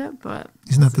lyrics yet, but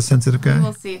He's not the sensitive guy?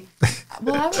 we'll see.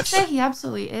 Well, I would say he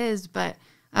absolutely is, but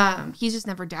he's just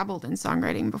never dabbled in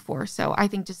songwriting before. So I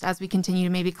think just as we continue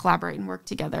to maybe collaborate and work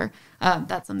together,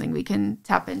 that's something we can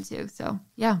tap into. So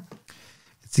yeah.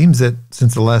 seems that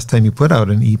since the last time you put out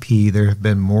an EP, there have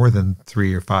been more than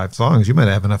 3 or 5 songs. You might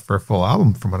have enough for a full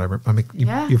album from whatever. I mean,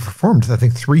 you performed, I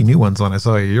think, 3 new ones when I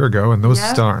saw you a year ago, and those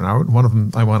still aren't out. One of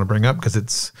them I want to bring up because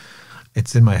it's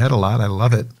in my head a lot. I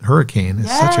love it. Hurricane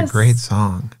is such a great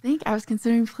song. I think I was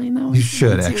considering playing that one. You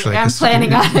should, actually. I'm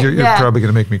planning on it. You're probably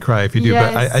going to make me cry if you do,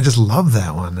 but I just love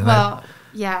that one. And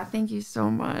yeah, thank you so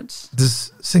much.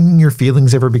 Does singing your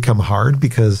feelings ever become hard?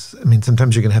 Because, I mean,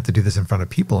 sometimes you're going to have to do this in front of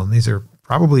people, and these are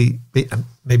probably,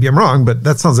 maybe I'm wrong, but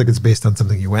that sounds like it's based on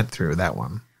something you went through, that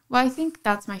one. Well, I think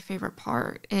that's my favorite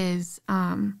part is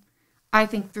I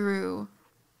think through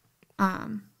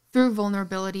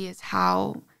vulnerability is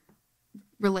how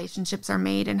relationships are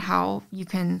made and how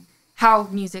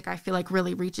music, I feel like,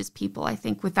 really reaches people. I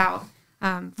think without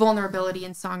vulnerability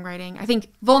in songwriting, I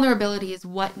think vulnerability is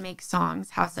what makes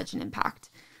songs have such an impact.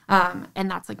 And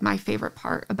that's like my favorite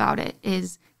part about it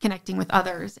is connecting with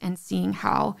others and seeing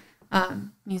how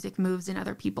music moves in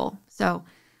other people. So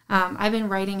I've been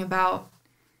writing about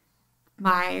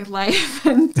my life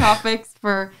and topics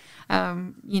for,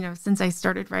 since I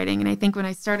started writing. And I think when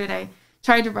I started, I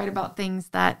tried to write about things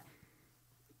that,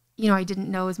 I didn't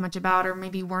know as much about or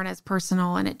maybe weren't as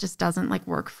personal, and it just doesn't like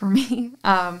work for me.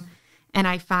 And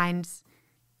I find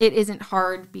it isn't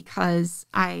hard because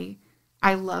I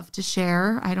love to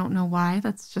share. I don't know why.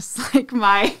 That's just like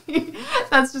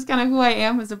that's just kind of who I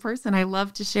am as a person. I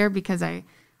love to share because I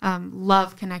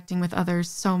love connecting with others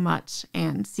so much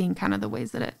and seeing kind of the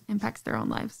ways that it impacts their own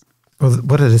lives. Well,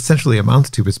 what it essentially amounts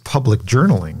to is public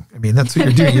journaling. I mean, that's what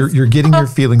you're doing. You're getting your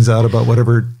feelings out about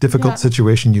whatever difficult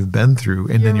situation you've been through,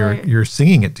 and then you're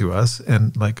singing it to us.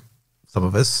 And like some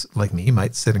of us, like me,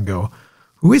 might sit and go,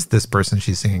 who is this person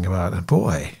she's singing about? And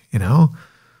boy,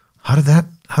 how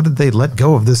did they let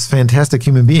go of this fantastic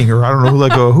human being? Or I don't know who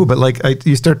let go of who, but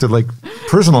you start to like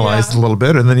personalize it a little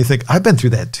bit, and then you think, I've been through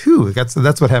that too.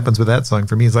 That's what happens with that song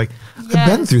for me. Is like, I've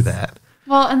been through that.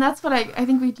 Well, and that's what I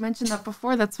think we mentioned that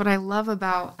before. That's what I love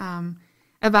about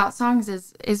songs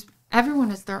is everyone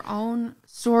has their own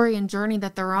story and journey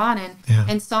that they're on,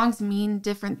 and songs mean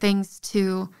different things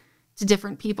to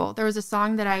different people. There was a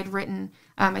song that I had written,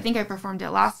 I think I performed it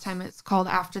last time. It's called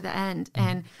After the End.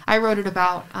 And I wrote it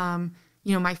about,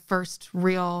 my first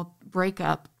real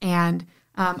breakup. And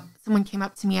someone came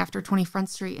up to me after 20 Front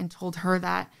Street and told her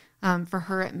that for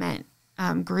her it meant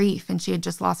grief. And she had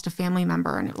just lost a family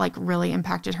member, and it like really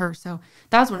impacted her. So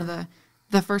that was one of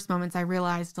the first moments I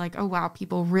realized like, oh, wow,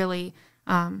 people really,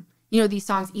 these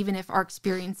songs, even if our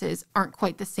experiences aren't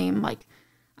quite the same, like,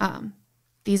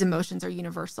 these emotions are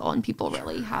universal, and people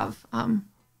really have,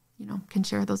 can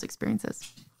share those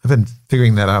experiences. I've been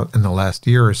figuring that out in the last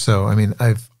year or so. I mean,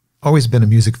 I've always been a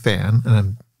music fan,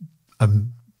 and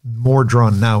I'm more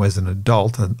drawn now as an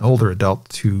older adult,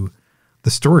 to the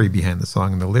story behind the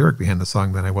song and the lyric behind the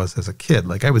song than I was as a kid.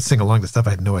 Like I would sing along to stuff I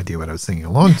had no idea what I was singing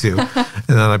along to, and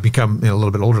then I become a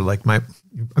little bit older. Like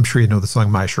I'm sure you know the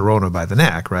song "My Sharona" by the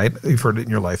Knack, right? You've heard it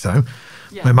in your lifetime.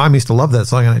 Yeah. My mom used to love that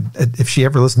song, and if she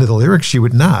ever listened to the lyrics, she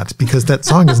would not, because that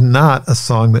song is not a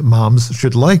song that moms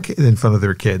should like in front of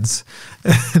their kids.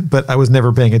 But I was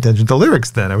never paying attention to lyrics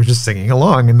then. I was just singing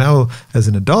along. And now, as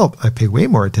an adult, I pay way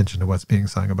more attention to what's being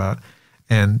sung about,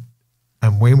 and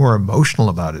I'm way more emotional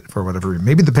about it for whatever reason.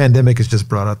 Maybe the pandemic has just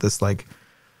brought out this, like,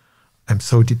 I'm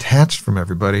so detached from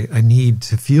everybody. I need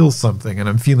to feel something, and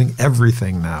I'm feeling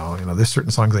everything now. There's certain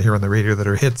songs I hear on the radio that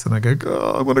are hits, and I go,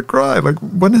 oh, I want to cry. Like,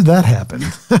 when did that happen?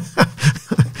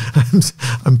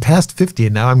 I'm past 50,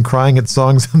 and now I'm crying at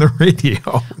songs on the radio.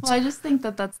 Well, I just think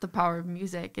that that's the power of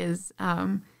music is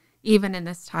even in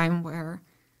this time where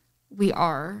we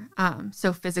are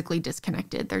so physically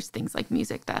disconnected, there's things like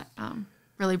music that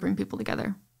really bring people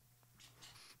together.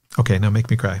 Okay, now make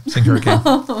me cry. Sing Hurricane.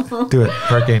 No. Do it.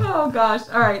 Hurricane. Oh, gosh.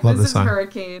 All right. Love this is song.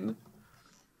 Hurricane.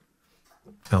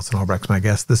 Alison Albrecht's my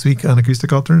guest this week on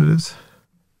Acoustic Alternatives.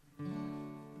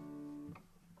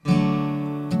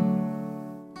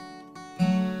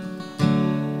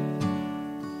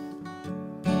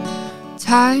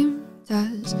 Time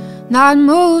does not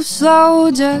move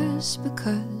slow just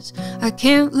because I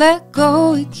can't let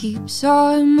go. It keeps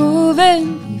on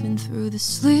moving even through the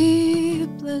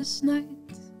sleepless nights.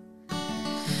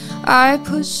 I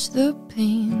push the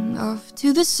pain off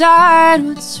to the side.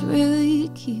 What's really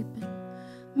keeping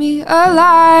me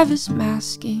alive is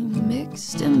masking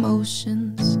mixed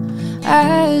emotions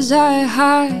as I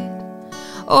hide.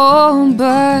 Oh,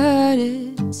 but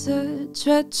it's a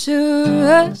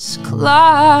treacherous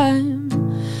climb.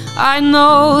 I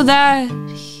know that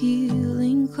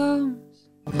healing comes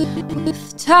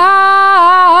with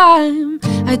time.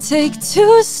 I take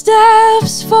 2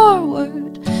 steps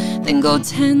forward, then go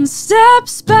 10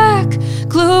 steps back,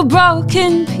 glue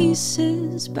broken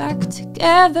pieces back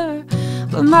together.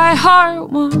 But my heart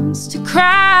wants to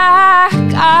crack.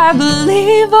 I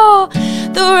believe all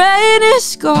the rain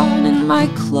is gone and my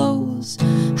clothes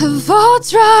have all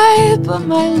dried, but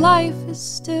my life is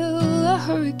still a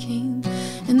hurricane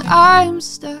and I'm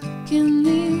stuck in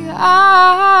the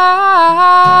eye.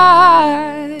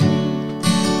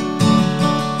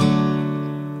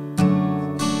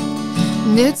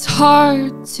 And it's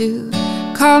hard to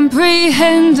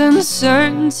comprehend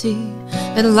uncertainty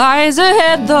that lies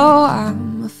ahead, though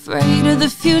I'm afraid of the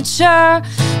future.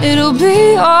 It'll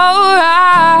be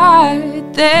alright.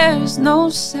 There's no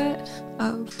set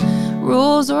of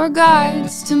rules or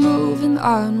guides to moving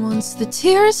on once the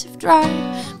tears have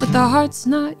dried, but the heart's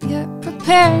not yet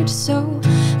prepared, so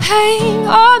hang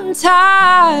on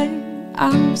tight.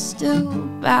 I'm still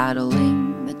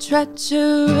battling the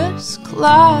treacherous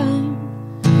climb,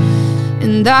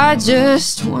 and I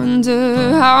just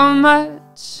wonder how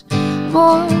much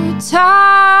more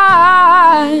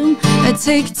time. I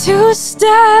take 2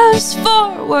 steps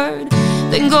forward,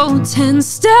 then go 10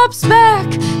 steps back,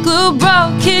 glue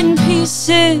broken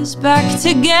pieces back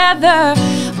together.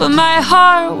 But my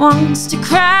heart wants to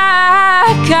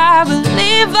crack. I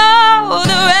believe all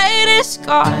the rain is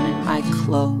gone and my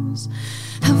clothes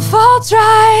have all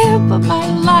dried, but my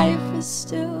life is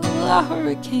still a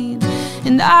hurricane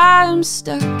and I'm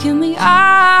stuck in the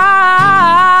eye.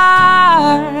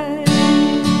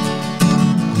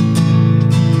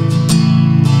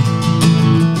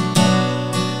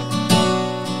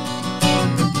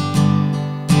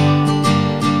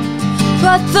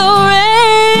 But the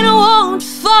rain won't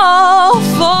fall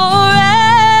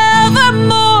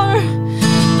forevermore,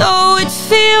 though it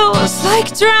feels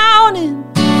like drowning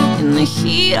in the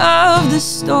heat of the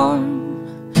storm.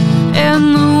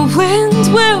 And the wind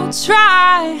will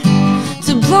try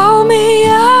to blow me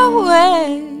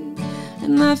away,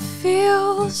 and I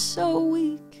feel so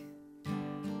weak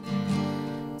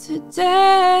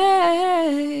today.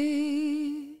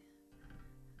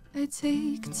 I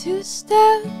take 2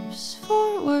 steps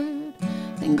forward,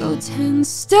 then go 10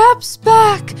 steps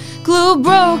back, glue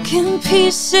broken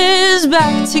pieces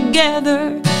back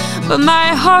together. But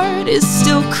my heart is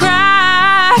still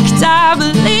cracked. I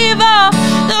believe all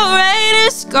the rain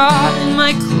is gone and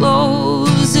my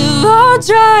clothes have all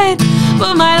dried,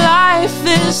 but my life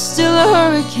is still a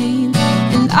hurricane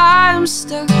and I'm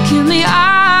stuck in the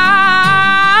eye.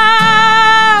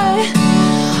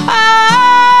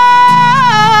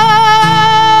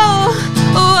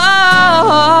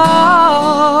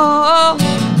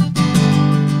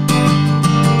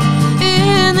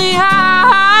 In the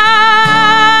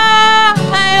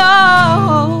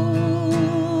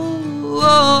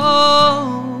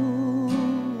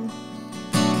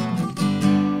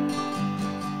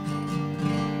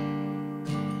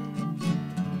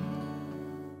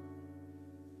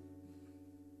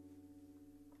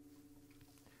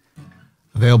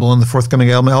Available on the forthcoming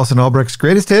album, Alison Albrecht's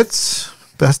Greatest Hits,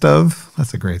 Best Of.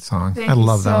 That's a great song. Thank I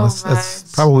love you that one. so That's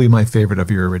much. probably my favorite of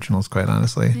your originals, quite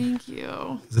honestly. Thank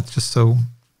you. It's just so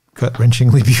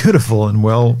gut-wrenchingly beautiful and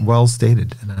well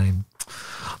stated. And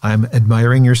I'm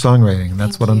admiring your songwriting.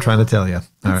 That's what I'm trying to tell you.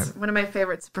 All right. It's one of my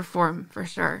favorites to perform, for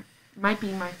sure. Might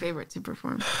be my favorite to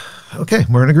perform. Okay,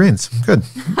 we're in agreement. Good.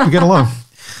 We get along.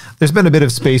 There's been a bit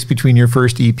of space between your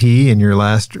first EP and your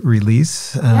last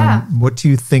release. Yeah. What do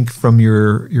you think from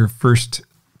your first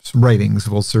writings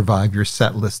will survive your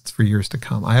set lists for years to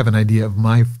come? I have an idea of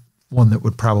my one that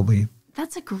would probably...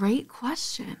 That's a great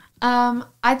question.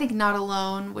 I think Not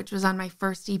Alone, which was on my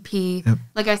first EP. Yep.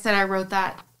 Like I said, I wrote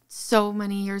that so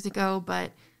many years ago, but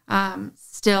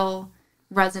still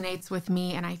resonates with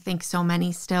me, and I think so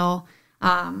many still.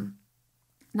 Not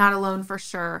Alone for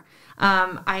sure.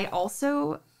 I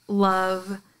also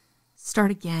love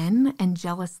Start Again and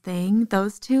Jealous Thing.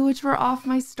 Those two, which were off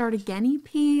my Start Again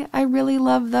EP. I really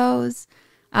love those.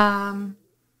 You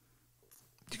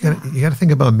got to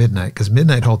think about Midnight, because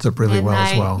Midnight holds up really well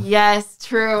as well. Yes,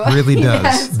 true. It really does.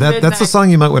 Yes, That's a song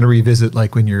you might want to revisit,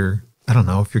 like when you're, I don't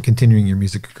know, if you're continuing your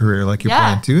music career like you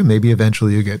plan to. Maybe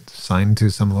eventually you get signed to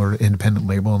some sort of independent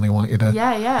label and they want you to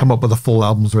come up with a full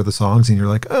album's worth of songs, and you're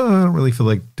like, oh, I don't really feel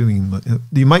like doing.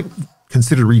 You might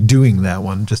consider redoing that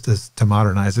one just to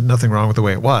modernize it. Nothing wrong with the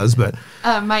way it was, but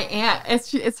my aunt,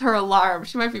 it's her alarm.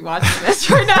 She might be watching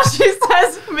this right now. She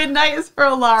says Midnight is her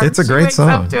alarm. It's a great wakes song.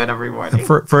 Up to it every morning.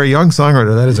 For a young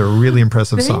songwriter, that is a really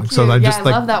impressive song. Thank So you. I just I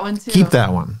love that one too. Keep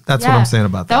that one. That's what I'm saying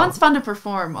about that. That one's fun to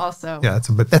perform also. Yeah,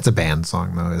 that's a band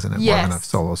song though, isn't it? Yes. More than a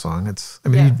solo song. I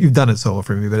mean, you've done it solo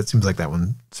for me, but it seems like that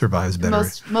one survives better.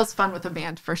 Most fun with a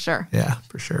band for sure. Yeah,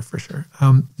 for sure.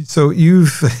 So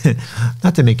you've,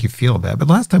 not to make you feel bad. But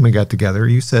last time we got together,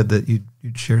 you said that you'd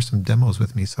share some demos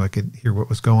with me so I could hear what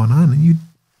was going on, and you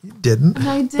didn't. And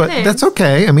I didn't. But that's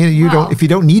okay. I mean, if you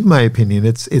don't need my opinion,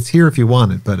 it's here if you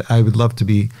want it. But I would love to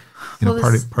be,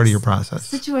 part of your process.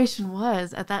 The situation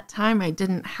was at that time I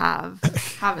didn't have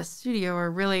a studio, or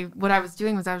really what I was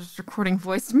doing was I was just recording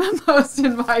voice memos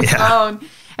in my phone,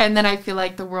 and then I feel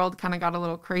like the world kind of got a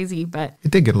little crazy. But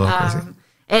it did get a little crazy,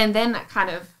 and then that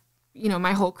kind of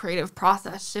my whole creative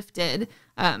process shifted,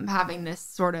 having this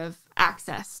sort of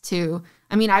access to.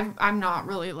 I mean, I'm not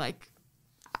really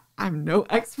I'm no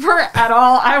expert at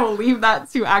all. I will leave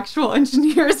that to actual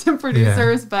engineers and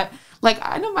producers, but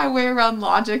I know my way around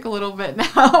Logic a little bit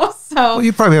now. So well,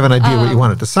 you probably have an idea what you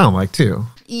want it to sound like too.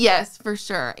 Yes, for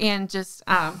sure. And just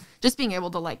being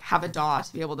able to have a DAW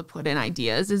to be able to put in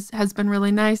ideas has been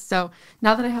really nice. So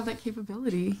now that I have that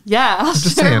capability, I'll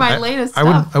share my latest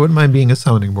stuff. I wouldn't mind being a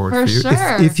sounding board for you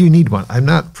sure. if you need one. I'm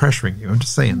not pressuring you. I'm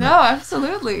just saying No, that.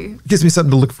 absolutely. It gives me something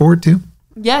to look forward to.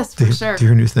 Yes, for sure. To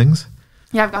hear new things.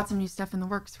 Yeah, I've got some new stuff in the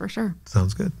works for sure.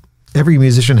 Sounds good. Every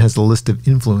musician has a list of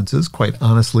influences. Quite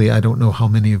honestly, I don't know how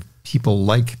many of people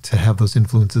like to have those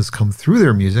influences come through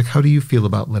their music. How do you feel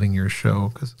about letting yours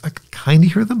show? Because I can kind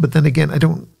of hear them, but then again, I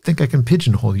don't think I can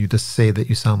pigeonhole you to say that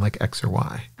you sound like X or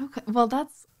Y. Okay. Well,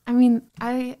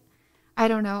 I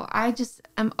don't know. I just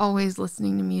am always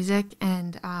listening to music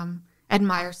and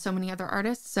admire so many other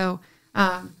artists. So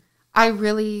I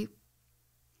really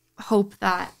hope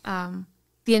that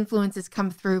the influences come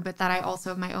through, but that I also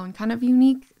have my own kind of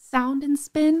unique sound and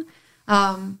spin.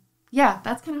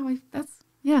 That's kind of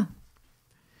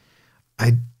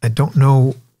I don't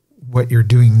know what you're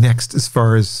doing next as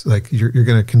far as you're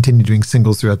going to continue doing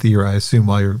singles throughout the year, I assume,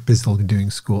 while you're busily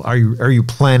doing school. Are you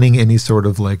planning any sort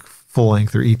of full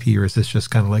length or EP, or is this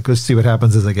just kind of let's see what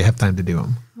happens as I have time to do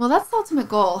them? Well, that's the ultimate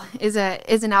goal is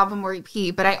an album or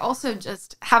EP, but I also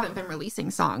just haven't been releasing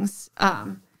songs.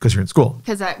 Because you're in school.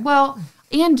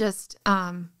 And just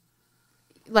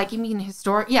you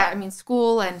mean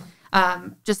school, and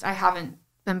just I haven't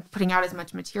been putting out as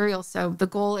much material. So the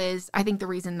goal is, I think the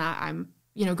reason that I'm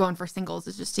going for singles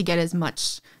is just to get as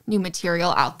much new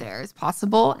material out there as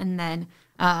possible, and then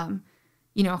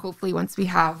hopefully once we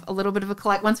have a little bit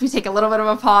of once we take a little bit of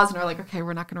a pause and we're okay,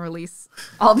 we're not going to release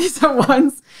all these at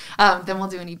once, then we'll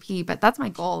do an EP. But that's my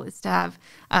goal, is to have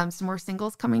some more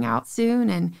singles coming out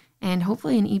soon, and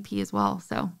hopefully an EP as well.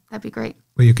 So that'd be great.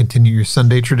 Will you continue your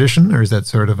Sunday tradition, or is that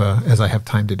sort of as I have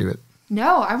time to do it?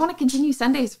 No, I want to continue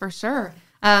Sundays for sure.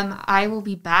 I will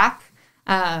be back,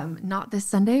 not this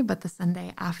Sunday, but the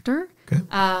Sunday after. Okay.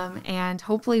 And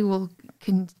hopefully we'll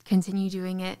continue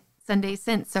doing it Sundays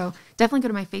since. So definitely go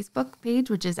to my Facebook page,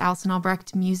 which is Alison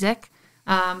Albrecht Music.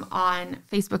 On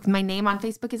Facebook, my name on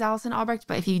Facebook is Alison Albrecht,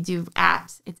 but if you do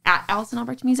it's at Alison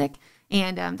Albrecht Music.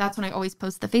 And that's when I always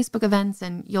post the Facebook events,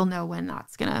 and you'll know when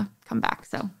that's going to come back.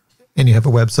 And you have a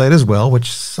website as well,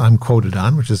 which I'm quoted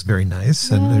on, which is very nice.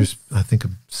 Yes. And there's, I think,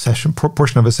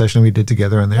 portion of a session we did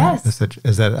together on there. Yes.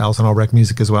 Is that Alison Albrecht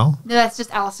Music as well? No, that's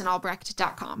just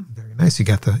AlisonAlbrecht.com. Very nice. You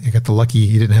got the lucky,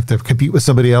 you didn't have to compete with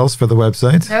somebody else for the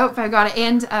website. Nope, I got it.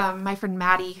 And my friend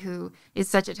Maddie, who is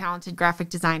such a talented graphic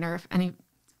designer,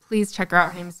 please check her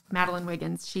out. Her name's Madeline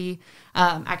Wiggins. She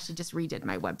actually just redid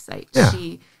my website. Yeah.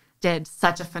 She did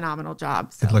such a phenomenal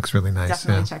job. So it looks really nice.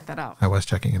 Definitely check that out. I was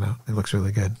checking it out. It looks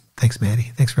really good. Thanks,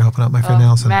 Maddie. Thanks for helping out my friend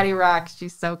Alison. Maddie rocks.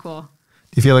 She's so cool.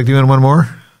 Do you feel like doing one more?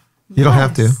 You don't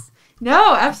have to.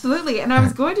 No, absolutely. And I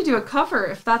was going to do a cover,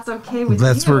 if that's okay with you.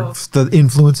 That's where the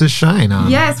influences shine on.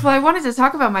 Yes. Well, I wanted to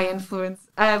talk about my influence.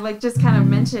 Just kind of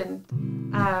mentioned,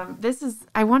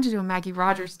 I wanted to do a Maggie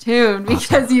Rogers tune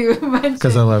because you mentioned.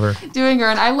 Because I love her. Doing her.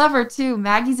 And I love her too.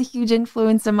 Maggie's a huge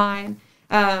influence of mine.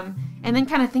 And then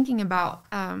kind of thinking about,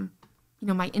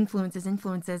 my influences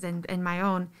and my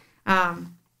own.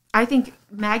 I think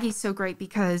Maggie's so great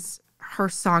because her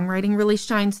songwriting really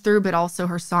shines through, but also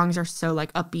her songs are so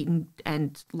upbeat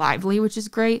and lively, which is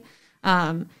great.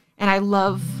 And I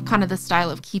love kind of the style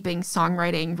of keeping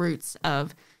songwriting roots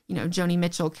of, Joni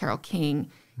Mitchell, Carole King,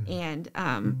 and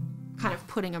kind of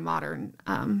putting a modern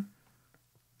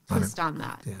twist on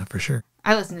that. Yeah, for sure.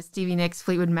 I listen to Stevie Nicks,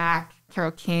 Fleetwood Mac, Carole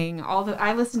King,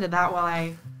 I listened to that while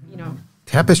I,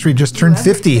 Tapestry just turned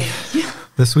 50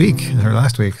 this week or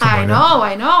last week. I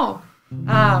know.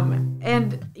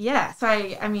 And yeah, so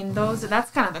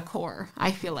that's kind of the core,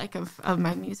 I feel like, of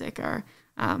my music are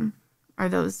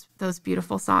those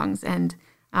beautiful songs. And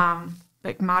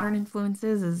modern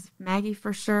influences is Maggie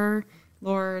for sure,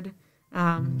 Lord,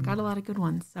 got a lot of good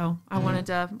ones. So I wanted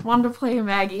to play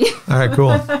Maggie. All right,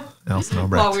 cool. Alison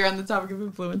Albrecht. While we're on the topic of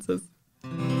influences.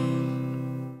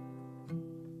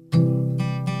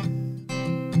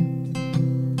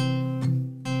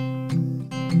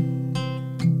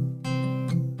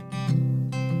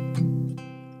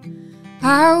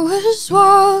 I was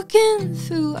walking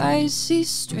through icy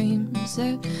streams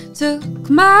that took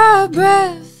my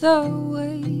breath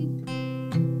away,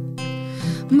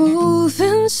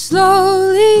 moving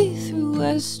slowly through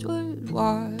westward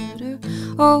water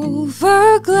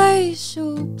over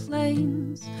glacial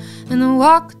plains, and I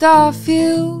walked off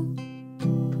you,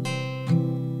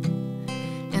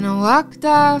 and I walked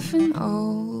off an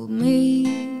old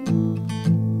me.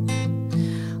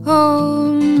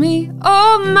 Oh me,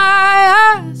 oh my,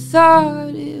 I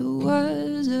thought it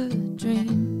was a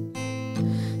dream,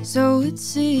 so it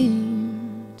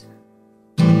seemed.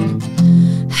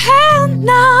 And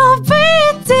now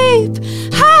breathe deep,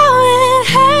 I'm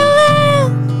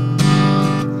inhaling.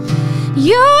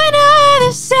 You and I,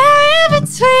 the area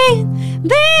between,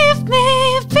 leave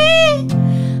me be,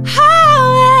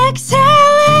 I'm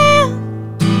exhaling.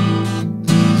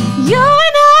 You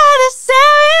and I, the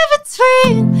area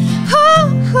between.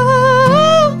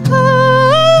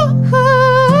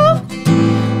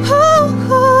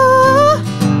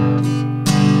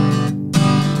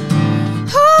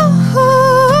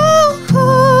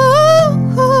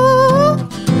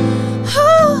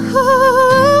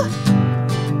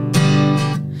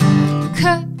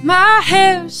 My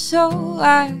hair so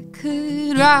I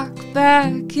could rock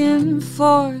back and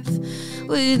forth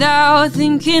without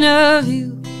thinking of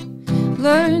you.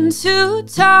 Learn to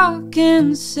talk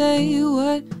and say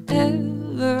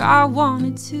whatever I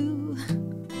wanted to,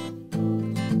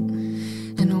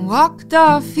 and I walked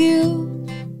off you,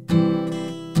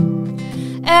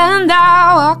 and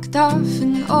I walked off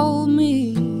an old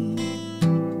me.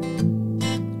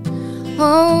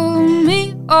 Oh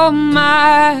me, oh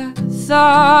my,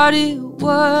 thought it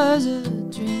was a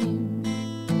dream,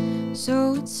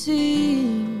 so it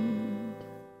seemed.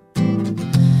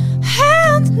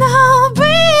 And now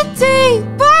breathe deep,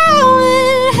 I'm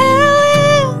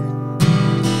inhaling.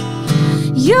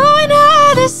 You and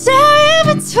I, this area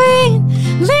between,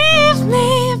 leave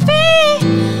me be,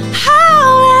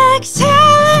 I'm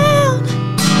exhaling.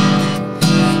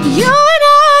 You and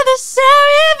I, this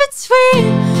area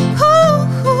between.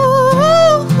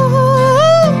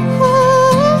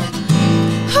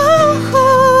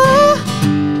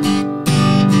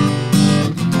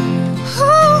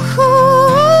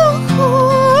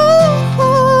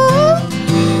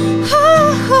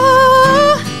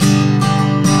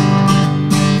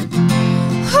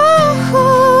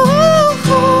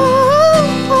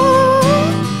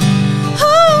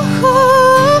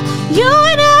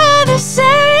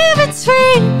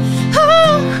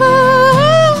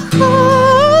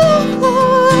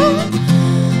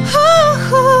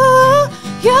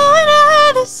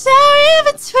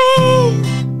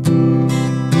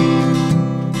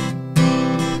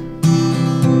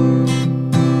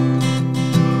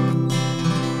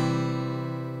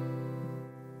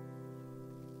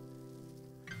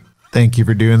 Thank you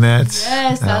for doing that.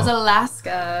 Yes, that was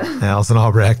Alaska. Alison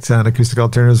Albrecht on Acoustic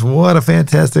Alternatives. What a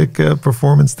fantastic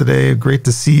performance today. Great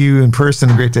to see you in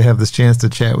person. Great to have this chance to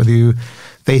chat with you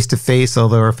face to face,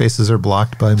 although our faces are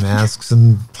blocked by masks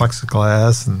and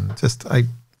plexiglass. And just,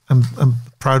 I'm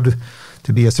proud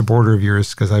to be a supporter of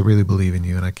yours because I really believe in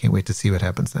you, and I can't wait to see what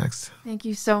happens next. Thank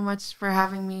you so much for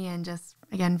having me, and just,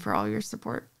 again, for all your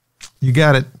support. You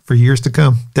got it. For years to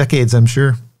come. Decades, I'm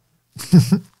sure.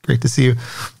 Great to see you.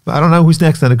 I don't know who's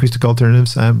next on Acoustic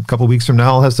Alternatives. A couple weeks from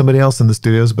now, I'll have somebody else in the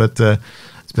studios, but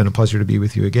it's been a pleasure to be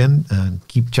with you again.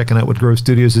 Keep checking out what Grove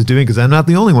Studios is doing, because I'm not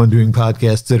the only one doing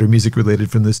podcasts that are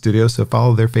music-related from this studio, so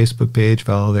follow their Facebook page,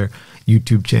 follow their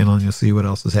YouTube channel, and you'll see what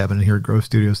else is happening here at Grove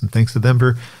Studios. And thanks to them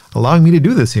for allowing me to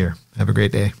do this here. Have a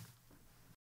great day.